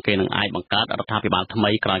នុញ្ញនឹងគេនឹងអាចបង្កើតរដ្ឋាភិបាលថ្មី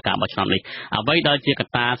ក្រោយការបោះឆ្នោតនេះអ្វីដែលជាក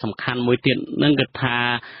ត្តាសំខាន់មួយទៀតនឹងគឺថា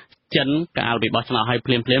ចិនកាលពីបោះឆ្នោតឲ្យ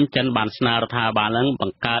ភ្លាមចិនបានស្នើរដ្ឋាភិបាលនឹងប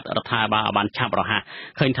ង្កើតរដ្ឋាភិបាលឲ្យបានឆាប់រហ័ស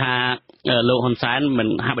ឃើញថាលោកហ៊ុនសែនមិន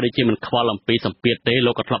ហាក់បីដូចជាមិនខ្វល់អំពីសម្ពាធទេ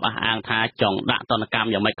លោកក៏ធ្លាប់អះអាងថាចង់ដាក់ទណ្ឌកម្ម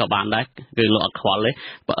យ៉ាងម៉េចក៏បានដែរគឺលោកអត់ខ្វល់ទេឥ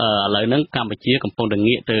ឡូវហ្នឹងកម្ពុជាកំពុងតែ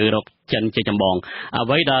ងាកទៅរកចិនជាចម្បងអ្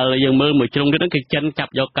វីដែលយើងមើលមួយជ្រុងទៀតហ្នឹងគឺចិនចា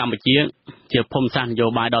ប់យកកម្ពុជាជាភូមិសាស្ត្រនយោ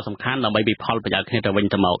បាយដ៏សំខាន់ដើម្បីវិផលប្រយោជន៍គ្នាទៅវិញ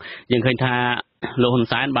ទៅមកយើងឃើញថាលោកហ៊ុន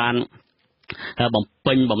សែនបានបំ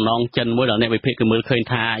ពេញបំណងចិនមួយដល់អ្នកវិភាគគឺមើលឃើញ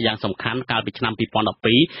ថាយ៉ាងសំខាន់កាលពីឆ្នាំ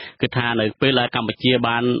2012គឺថានៅពេលដែលកម្ពុជា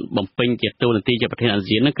បានបំពេញជាតួនាទីជាប្រធានអា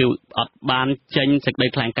ស៊ានហ្នឹងគឺអត់បានចេញសេចក្តី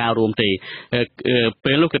ថ្លែងការណ៍រួមទេ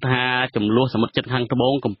ពេលនោះគឺថាចំនួនសមុទ្រជិតខាងត្បូ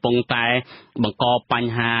ងកំពុងតែបង្កប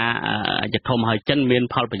ញ្ហាជាធំហើយចិនមាន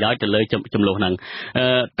ផលប្រយោជន៍ទៅលើចំនួនហ្នឹង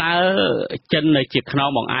តើចិននៅជាខ្នង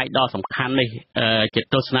បង្អែកដ៏សំខាន់នេះជា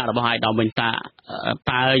ទស្សនៈរបស់អាយដាមវិញ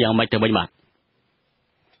តើយ៉ាងម៉េចទៅវិញបាទ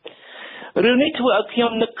រឿងនេះធ្វើឲ្យខ្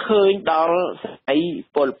ញុំនឹកឃើញដល់ស្រី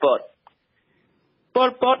ប៉ុលពត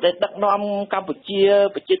ដែលដឹកនាំកម្ពុជា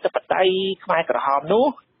ប្រជាធិបតេយ្យខ្មែរក្រហមនោះ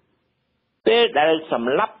ពេលដែលស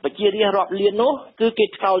ម្លាប់ប្រជារាស្ត្ររាប់លាននោះគឺគេ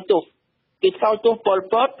ថ្កោលទោសប៉ុល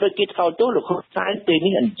ពតឬគេថ្កោលទោសលោកហ៊ុនសែនពេល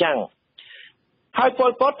នេះអញ្ចឹងហើយប៉ុ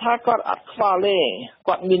លពតថាគាត់អត់ខ្វល់ទេ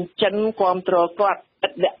គាត់មានចិនគ្រប់គ្រងគាត់ឥ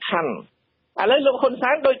តលក្ខខណ្ឌឥឡូវលោកហ៊ុន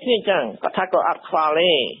សែនដូចគ្នាអញ្ចឹងគាត់ថាគាត់អត់ខ្វល់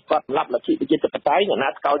ទេគាត់សម្លាប់លទ្ធិប្រជាធិបតេយ្យអ្នកណា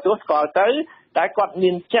ថ្កោលទោសស្គាល់ទៅតែគាត់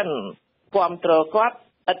មានចិនគ្រប់គ្រងគាត់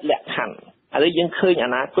ឥតលក្ខខណ្ឌឥឡូវយើងឃើញអ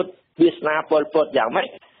នាគតវាសនាប៉ុលពតយ៉ាងម៉េច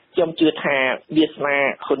ខ្ញុំជឿថាវាសនា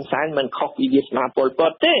ហ៊ុនសែនមិនខុសពីវាសនាប៉ុលព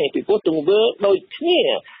តទេពីព្រោះទង្វើដូចគ្នា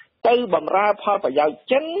ទៅបំរើផលប្រយោជន៍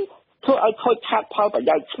ចិនធ្វើឲ្យខូចខាតផលប្រ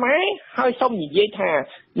យោជន៍ខ្មែរហើយសូមនិយាយថា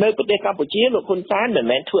នៅប្រទេសកម្ពុជាលោកហ៊ុនសែនមិន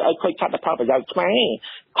មែនធ្វើឲ្យខូចខាតផលប្រយោជន៍ខ្មែរ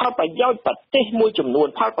ផលប្រយោជន៍ប្រទេសមួយចំនួន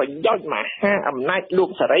ផលប្រយោជន៍មហាអំណាចលោក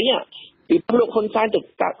សេរីពីលោកហ៊ុនសែនទៅ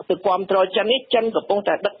គ្រប់គ្រងចិននេះចិនកំពុង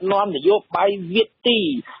តែដឹកនាំនយោបាយវិទី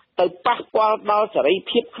ទៅប៉ះពាល់ដល់សេរី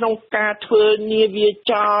ភាពក្នុងការធ្វើនាវា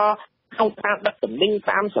ចរក្នុងការដឹកទំនិញ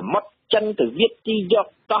តាមសមុទ្រចិនទៅវិទីយក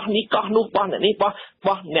កោះនេះកោះនោះបោះអ្នកនេះ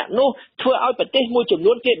បោះអ្នកនោះធ្វើឲ្យប្រទេសមួយចំ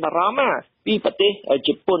នួនគេបារម្ភពីប្រទេសជ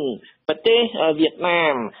ប៉ុនប្រទេសវៀតណា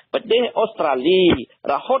មប្រទេសអូស្ត្រាលី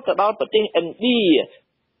រហូតទៅដល់ប្រទេសឥណ្ឌា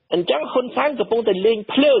អញ្ចឹងហ៊ុនសែនកំពុងតែលេង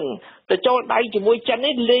ភ្លើងទៅចូលដៃជាមួយចិន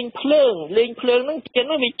នេះលេងភ្លើងហ្នឹងចិន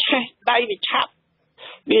នោះវាឆេះដៃវាឆាប់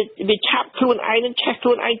វាឆាប់ខ្លួនឯងនឹងឆេះខ្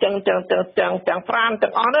លួនឯងទាំងប្រាណ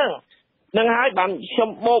ទាំងអស់ហ្នឹងហើយបានខ្ញុំ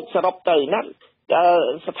បូកសរុបទៅណា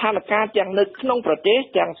ស្ថានភាពទាំងនៅក្នុងប្រទេស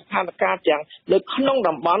ទាំងស្ថានភាពទាំងនៅក្នុង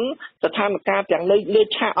តំបន់ស្ថានភាពទាំងលើ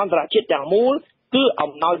ឆាកអន្តរជាតិទាំងមូលគឺ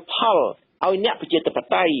អំណោយផលឲ្យអ្នកប្រជាធិប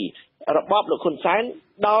តេយ្យរបបលោកហ៊ុនសែន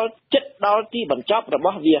ដល់ទីបញ្ចប់រប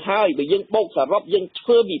ស់វាហើយបើយើងបូកសរុបយើងធ្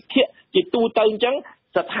វើវិភាគជាទូទៅអញ្ចឹង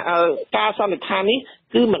ការសន្និដ្ឋាននេះ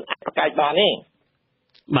គឺមិនអាចប្រកែកបានទេ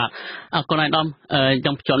បាទអរគុណអាយដាមខ្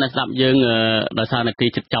ញុំបញ្ជាន់អ្នកស្ដាប់យើងដោយសារនាទី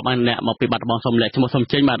ជិតចប់ហើយអ្នកមកពីបាត់ដំបងសូមលាក់ឈ្មោះសូម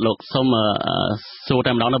ចេញបាទលោកសូមសួរ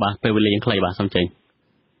តែម្ដងទៅបាទពេលវេលាខ្លីបាទសូមចេញ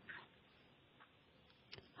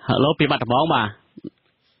ហៅឡូពីបាត់ដំបងបាទ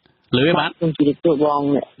លឺទេបាទខ្ញុំជិះទៅបង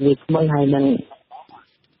វាថ្មីហើយនឹង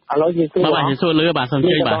ឥឡូវយើងសួរបាទសួរលឺបាទសូម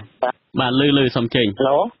ចេញបាទលឺសូមចេញ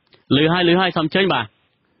ឡូលឺហើយសូមចេញបាទ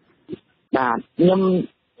ខ្ញុំ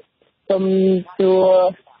សូមសួ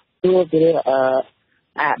រពី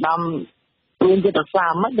អាដាមព្រួយទៅសា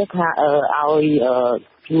រមិនដែលថាឲ្យ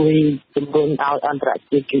ជួយជំរុញឲ្យអន្តរ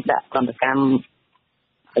ជាតិជួយដាក់ទណ្ឌកម្ម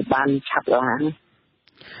ឲ្យបានឆាប់រហ័ស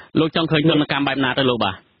លោកចង់ឃើញទណ្ឌកម្មបែបណាទៅលោក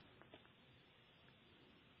បាទ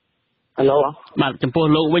ហៅឡូបាទចំពោះ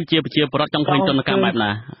លោកវិញជាប្រជាពលរដ្ឋចង់ឃើញទណ្ឌកម្មបែប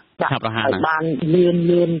ណាឆាប់រហ័សណាបានមា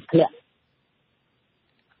នធ្លាក់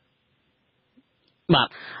បាទ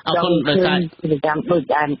អរគុណដោយសារទណ្ឌកម្មដូច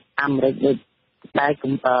អាមេរិកដូចដែល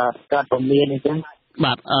គាត់ពមៀនអញ្ចឹង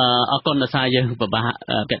បាទអរគុណដោយសារយើងពិបាក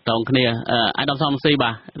តាក់ទងគ្នាអាយដាមសំស៊ីបា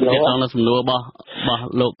ទតាក់ទងនៅសំណួររបស់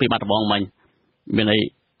លោកពីបាត់ដំបងមិញមានអី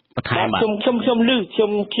បន្ថែមបាទខ្ញុំលឺខ្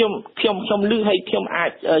ញុំលឺឲ្យខ្ញុំអា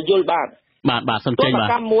ចយល់បាទសំចេញបាទ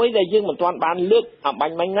កម្មមួយដែលយើងមិនទាន់បានលើកអំប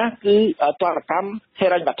ញ្ញមិញណាគឺទណ្ឌកម្មហិ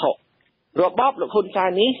រញ្ញវត្ថុរបបលោកហ៊ុនសែន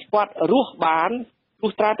នេះគាត់រស់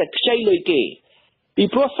ត្រាតែខ្ចីលុយគេពី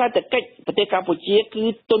ព្រោះសេដ្ឋកិច្ចប្រទេសកម្ពុជាគឺ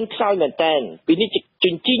ទុនខ្សោយមែនទែនពាណិជ្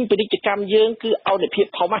ជកម្មយើងគឺអនុភាព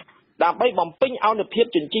ធំណាស់ដើម្បីបំពេញអនុភាព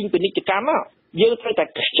ជញ្ជីងពាណិជ្ជកម្មយើងត្រូវតែ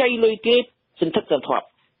ខ្ចីលុយគេសន្ធឹកសន្ធាប់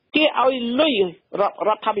គេឲ្យលុយរ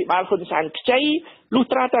ដ្ឋាភិបាលហ៊ុនសែនខ្ចីលុះ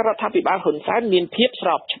ត្រាតែរដ្ឋាភិបាលហ៊ុនសែនមានភាពស្រ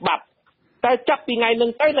បច្បាប់តែចាប់ពីថ្ងៃនឹ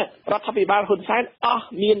ងទៅរដ្ឋាភិបាលហ៊ុនសែនអស់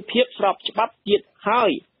មានភាពស្របច្បាប់ទៀតហើ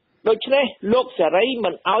យដូច្នេះលោកសេរីមិ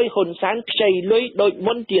នឲ្យហ៊ុនសែនខ្ចីលុយដូច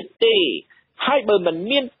មុនទៀតទេហើយបើមិន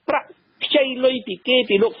មានប្រាក់ខ្ចីលុយ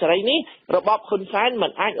ពីលោកសេរីនេះរបបហ៊ុនសែនមិ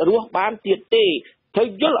នអាចរស់បានទៀតទេ ត្រូវ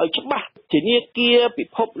យល់ឲ្យច្បាស់ធនាគារពិ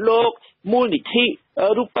ភពលោកមូលនិធិ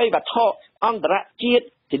រូបិយវត្ថុអន្តរជាតិ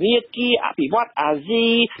ធនាគារអភិវឌ្ឍន៍អាស៊ី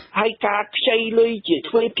ហើយការខ្ចីលុយជា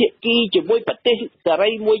ទ្វេភាគីជាមួយប្រទេសសេរី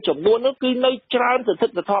មួយចំនួននោះគឺនៅច្រើនសន្ធឹក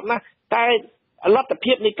សន្ធាប់ណាស់តែលទ្ធ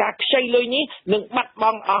ភាពនៃការខ្ចីលុយនេះនឹងបាត់ប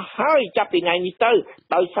ង់អស់ហើយចាប់ពីថ្ងៃនេះទៅ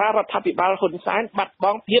ដោយសាររដ្ឋាភិបាលហ៊ុនសែនបាត់ប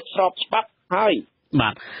ង់ភាពស្របច្បាប់ហើយបា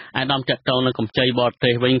ទអាដាមចាត់តងនឹងកម្ចីបរទេ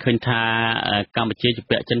សវិញឃើញថាកម្ពុជាជា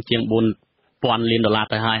ពាក់ចិនជាង$4,000 លាន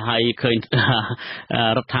ទៅហើយឃើញ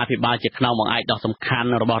រដ្ឋាភិបាលជាខ្នងបង្អែកដ៏សំខាន់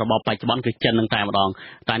របស់របបបច្ចុប្បន្នគឺចិននឹងតែម្ដង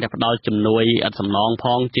តែផ្ដល់ជំនួយឥតសំណងផ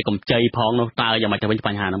ងជាកម្ចីផងនោះតើយ៉ាងម៉េចទៅវិញប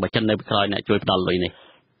ញ្ហាហ្នឹងបើចិននៅក្រោយអ្នកជួយផ្ដល់លុយនេះ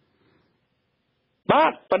បា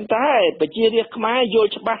ទប៉ុន្តែប្រជារាស្ត្រខ្មែរយល់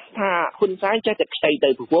ច្បាស់ថាហ៊ុនសែនចេះតែខ្ចីទៅ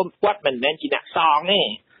ព្រោះគាត់មិនមែនជាអ្នកសងទេ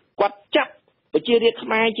គាត់ចាប់ប្រជារាស្ត្រខ្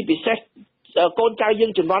មែរជាពិសេសកូនចៅយើ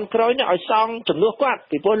ងជំនាន់ក្រោយនេះឲ្យសងចំនួនគាត់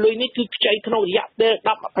ពីព្រោះលុយនេះគឺខ្ចីក្នុងរយៈពេល10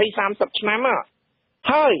 20 30ឆ្នាំ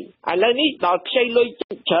ហើយឥឡូវនេះដល់ខ្ចីលុយ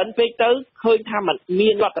ច្រើនពេកទៅឃើញថាมันមា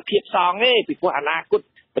នលទ្ធភាពសងទេពីព្រោះអនាគត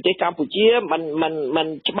ប្រទេសកម្ពុជាมัน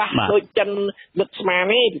ច្បាស់ដូចចិននឹកស្មាន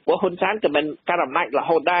ទេពីព្រោះហ៊ុនសែនក៏មិនកាន់អំណាចរ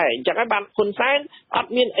ហូតដែរអញ្ចឹងហើយបានហ៊ុនសែនអ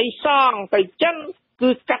ត់មានអីសងទៅចិនគឺ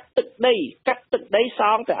កាត់ទឹកដីស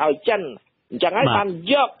ងទៅឲ្យចិនអញ្ចឹងហើយបាន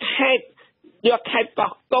យកខេត្ត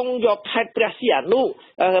កោះកុងយកខេត្តព្រះសីហនុ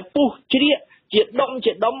ពុះជ្រៀកជាដុំ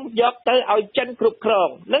យកទៅឲ្យចិនគ្រប់គ្រង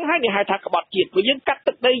នឹងហើយនេះហៅថាក្បត់ជាតិព្រោះយើងកាត់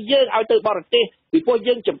ទឹកដីយើងឲ្យទៅបរទេសពីព្រោះ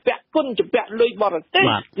យើងចម្ពាក់គុណចម្ពាក់លុយបរទេស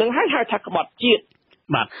នឹងហើយហៅថាក្បត់ជាតិ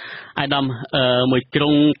បាទអាយដាមមួយជ្រុ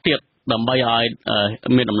ងទៀតដើម្បីឲ្យ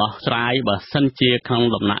មានដំណោះស្រាយបើសិនជាក្នុង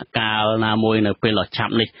ដំណាក់កាលណាមួយនៅពេលឆា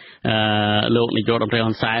ប់នេះលោកនាយករដ្ឋមន្ត្រី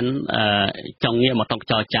ហ៊ុនសែនចង់ងាកមកតុ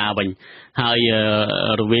ចរចាវិញហើយ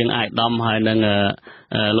រវាងអាយដាមហើយនឹង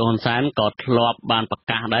លោកហ៊ុនសែនក៏ធ្លាប់បានប្រ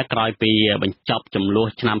កាសដែរក្រោយពីបញ្ចប់ចំនួន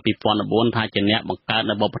ឆ្នាំ2014ថាជាអ្នកបង្កើត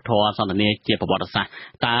នៅបព្វធម៌សន្តានាជាប្រវត្តិសាស្ត្រ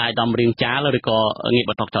តើអាយដាមរៀងចាលឬក៏ងាក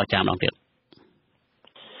មកតុចរចាម្ដងទៀត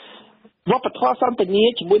វប្បធម៌សន្តានា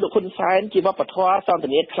ជាមួយលោកហ៊ុនសែនជាវប្បធម៌សន្តា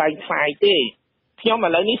នាคล้ายៗទេខ្ញុំឥ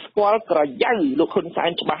ឡូវនេះស្គាល់ក្រយៅលោកហ៊ុនសែន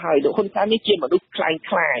ច្បាស់ហើយលោកហ៊ុនសែននេះជាមនុស្សคล้า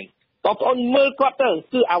ยៗបងប្អូនមើលគាត់ទៅ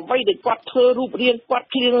គឺអ្វីដែលគាត់ធ្វើរូបរាងគាត់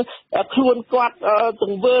ខ្លួនគាត់ទ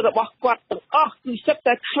ង្វើរបស់គាត់ទាំងអស់គឺសិត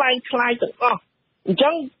តែคล้ายៗទាំងអស់អញ្ចឹ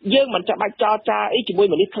ងយើងមិនចាំបាច់ចរចាអីជាមួយ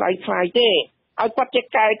មនុស្សคล้ายៗទេឲ្យគាត់ចេះ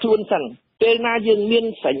កែខ្លួនសិនពេលណាយើងមាន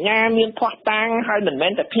សញ្ញាមានភ័ស្តុតាងហើយមិនមែ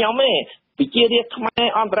នតែខ្ញុំទេប្រជារាស្ត្រខ្មែរ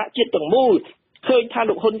អន្តរជាតិទាំងមូលឃើញថា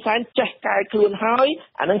លោកហ៊ុនសែនចេះកែខ្លួនហើយ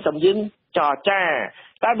អានឹងសំយើងចរចា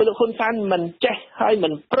តែបើលោកហ៊ុនសែនមិនចេះហើយមិ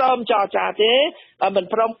នព្រមចរចាទេមិន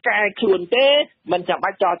ព្រមកែខ្លួនទេមិនចាំបា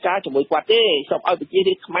ច់ចរចាជាមួយគាត់ទេសូមឲ្យប្រជា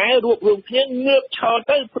រាស្ត្រខ្មែររួបរวมគ្នាងើបឈរ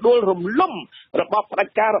ទៅផ្ដួលរំលំរបបផ្ដា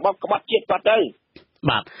ច់ការរបបក្បត់ជាតិគាត់ទៅ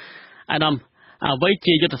បាទអាដាមអ្វី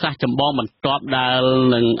ជាយុទ្ធសាស្ត្រចម្បងបន្ទាប់ដែល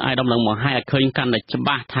នឹងអាដាមនឹងបង្ហាញឲ្យឃើញកាន់តែច្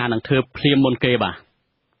បាស់ថានឹងធ្វើភ្លាមមុនគេបាទ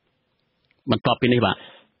បន្ទាប់ពីនេះបាទ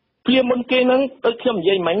ភ្លាមមុនគេនឹងដូចខ្ញុំនិ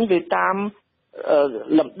យាយមិញវាតាម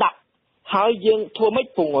លំដាប់ហើយយើងធ្វើម៉េច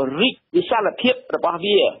ពង្រីកវិសាលភាពរបស់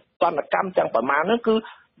វាតនកម្មទាំងប្រមាណហ្នឹងគឺ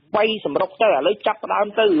វាយសម្រុកទៅឥឡូវចាប់ផ្ដើម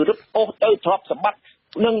ទៅរឹបអូសទៅទ្រព្យសម្បត្តិ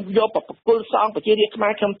នឹងយកប្រគល់សងប្រជារាស្ត្រខ្មែ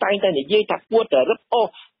រខ្ញុំតែងតែនិយាយថាគួរតែរឹបអូស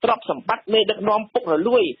ទ្រព្យសម្បត្តិមេដឹកនាំពុករ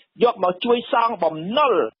លួយយកមកជួយសងបំណុ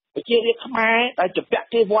លប្រជារាស្ត្រខ្មែរដែលជាពាក់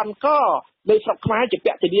គេវ័នកដោយស្រុកខ្មែរជា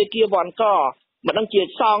ពាក់ធនាគារវ័នកមិនដឹងជា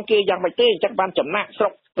សងគេយ៉ាងម៉េចទេអញ្ចឹងបានចំណាក់ស្រុ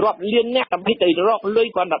ករាប់លានអ្នកដើម្បីទៅរកលុយ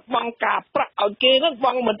គាត់ដល់បង់ការប្រាក់ឲ្យគេហ្នឹងប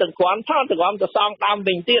ង់មិនទាំងគ្រាន់ថោទាំងទៅសងដើម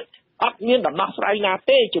វិញទៀតអត់មានដំណោះស្រាយណា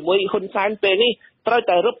ទេជាមួយហ៊ុនសែនពេលនេះត្រូវ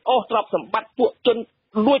តែរឹបអូសទ្រព្យសម្បត្តិពួកជន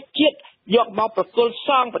លួចជាតិយកមកប្រគល់ស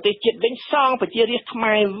ងប្រទេសជាតិវិញសងប្រជារាស្ត្រខ្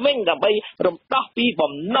មែរវិញដើម្បីរំដោះពី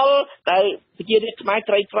បំណុលដែលប្រជារាស្ត្រខ្មែរ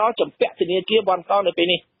ក្រីក្រចម្ពាក់ធនាគារវ័នកនៅពេល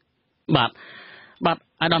នេះបាទ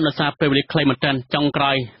អាដាមនៅសារពេលវេលាខ្លីមែនទែនចុងក្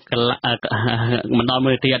រោយមិនដល់មួ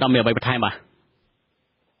យនាទីអាដាមមានអ្វីបន្ថែមបាទ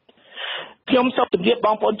ខ្ញុំសូមជម្រាបប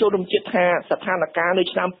ងប្អូនចូលរួមជាតិថាស្ថានភាពនៅ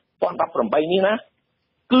ឆ្នាំ2018នេះណា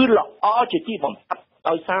គឺល្អជាទីបំផុត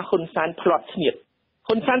ដោយសារហ៊ុនសែនផ្្លាត់ឈ្នៀត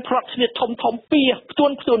ហ៊ុនសែនផ្្លាត់ឈ្នៀតធំពីរផ្ទួ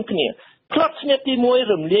នគ្នាផ្្លាត់ឈ្នៀតទី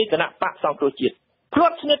1រំលាយគណៈបកសង្គ្រោះជាតិផ្្លា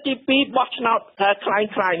ត់ឈ្នៀតទី2បោះឆ្នោតคล้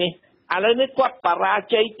ายនេះឥឡូវនេះគាត់បរា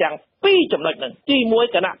ជ័យទាំងពីរចំណុចហ្នឹងទី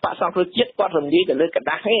1គណៈបកសង្គ្រោះជាតិគាត់រំលាយទៅលើกระ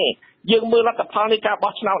ดาษទេយើងមើលលទ្ធផលនៃការ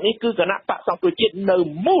បោះឆ្នោតនេះគឺគណៈបកសង្គ្រោះជាតិនៅ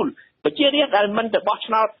មូលប្រជារាស្ត្រដែលមិនទៅបោះ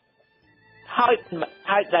ឆ្នោតហើ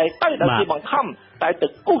យដែលទៅដល់ជាបង្ខំតែទៅ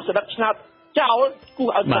គូសស្លឹកឆ្នោតចោលគូ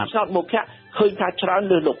ឲ្យស្លឹកឆ្នោតមុខឃើញថាច្រើន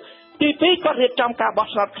លើសលប់ទី2គាត់រៀបចំការបោះ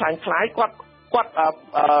ឆ្នោតคล้ายគាត់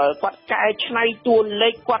កែច្នៃតួលេ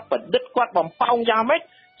ខគាត់ប្រឌិតគាត់បំផោងយ៉ាងម៉េច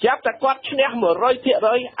ស្រាប់តែគាត់ឈ្នះ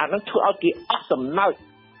 100% អានឹងធ្វើឲ្យគេអស់សំណើច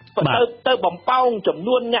ទៅបំផោងចំ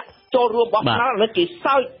នួនអ្នក ចូលរួមបោះឆ្នោតលើគេ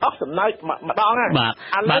សើចអស់សំណើចម្ដងហើយបា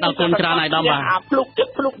ទអរគុណច្រើនអាយដាមបាទអាភ្លុកទឹក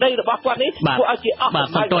ភ្លុកដីរបស់គាត់នេះធ្វើឲ្យគេអស់បាទ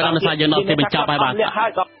សូមទោសអាដាមថាយើងអត់ទីបញ្ចប់ហើយបាទហើយ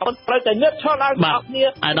ក៏ត្រូវតែញឹកឈរឡើងអស់គ្នា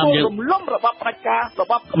អាយដាមយើងរំលំរបបផ្ដាច់ការរ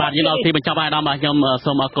បបបាទយើងអត់ទីបញ្ចប់ហើយអាដាមបាទខ្ញុំ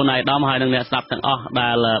សូមអរគុណអាយដាមហើយនិងអ្នកស្ដាប់ទាំងអស់ដែ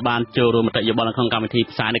លបានចូលរួមមតិយោបល់នៅក្នុងកម្មវិធី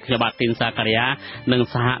ផ្សាយនេះខ្ញុំបាទទីនសាការីយ៉ានិង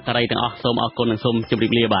សហការីទាំងអស់សូមអរគុណនិងសូមជម្រា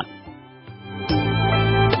បលាបាទ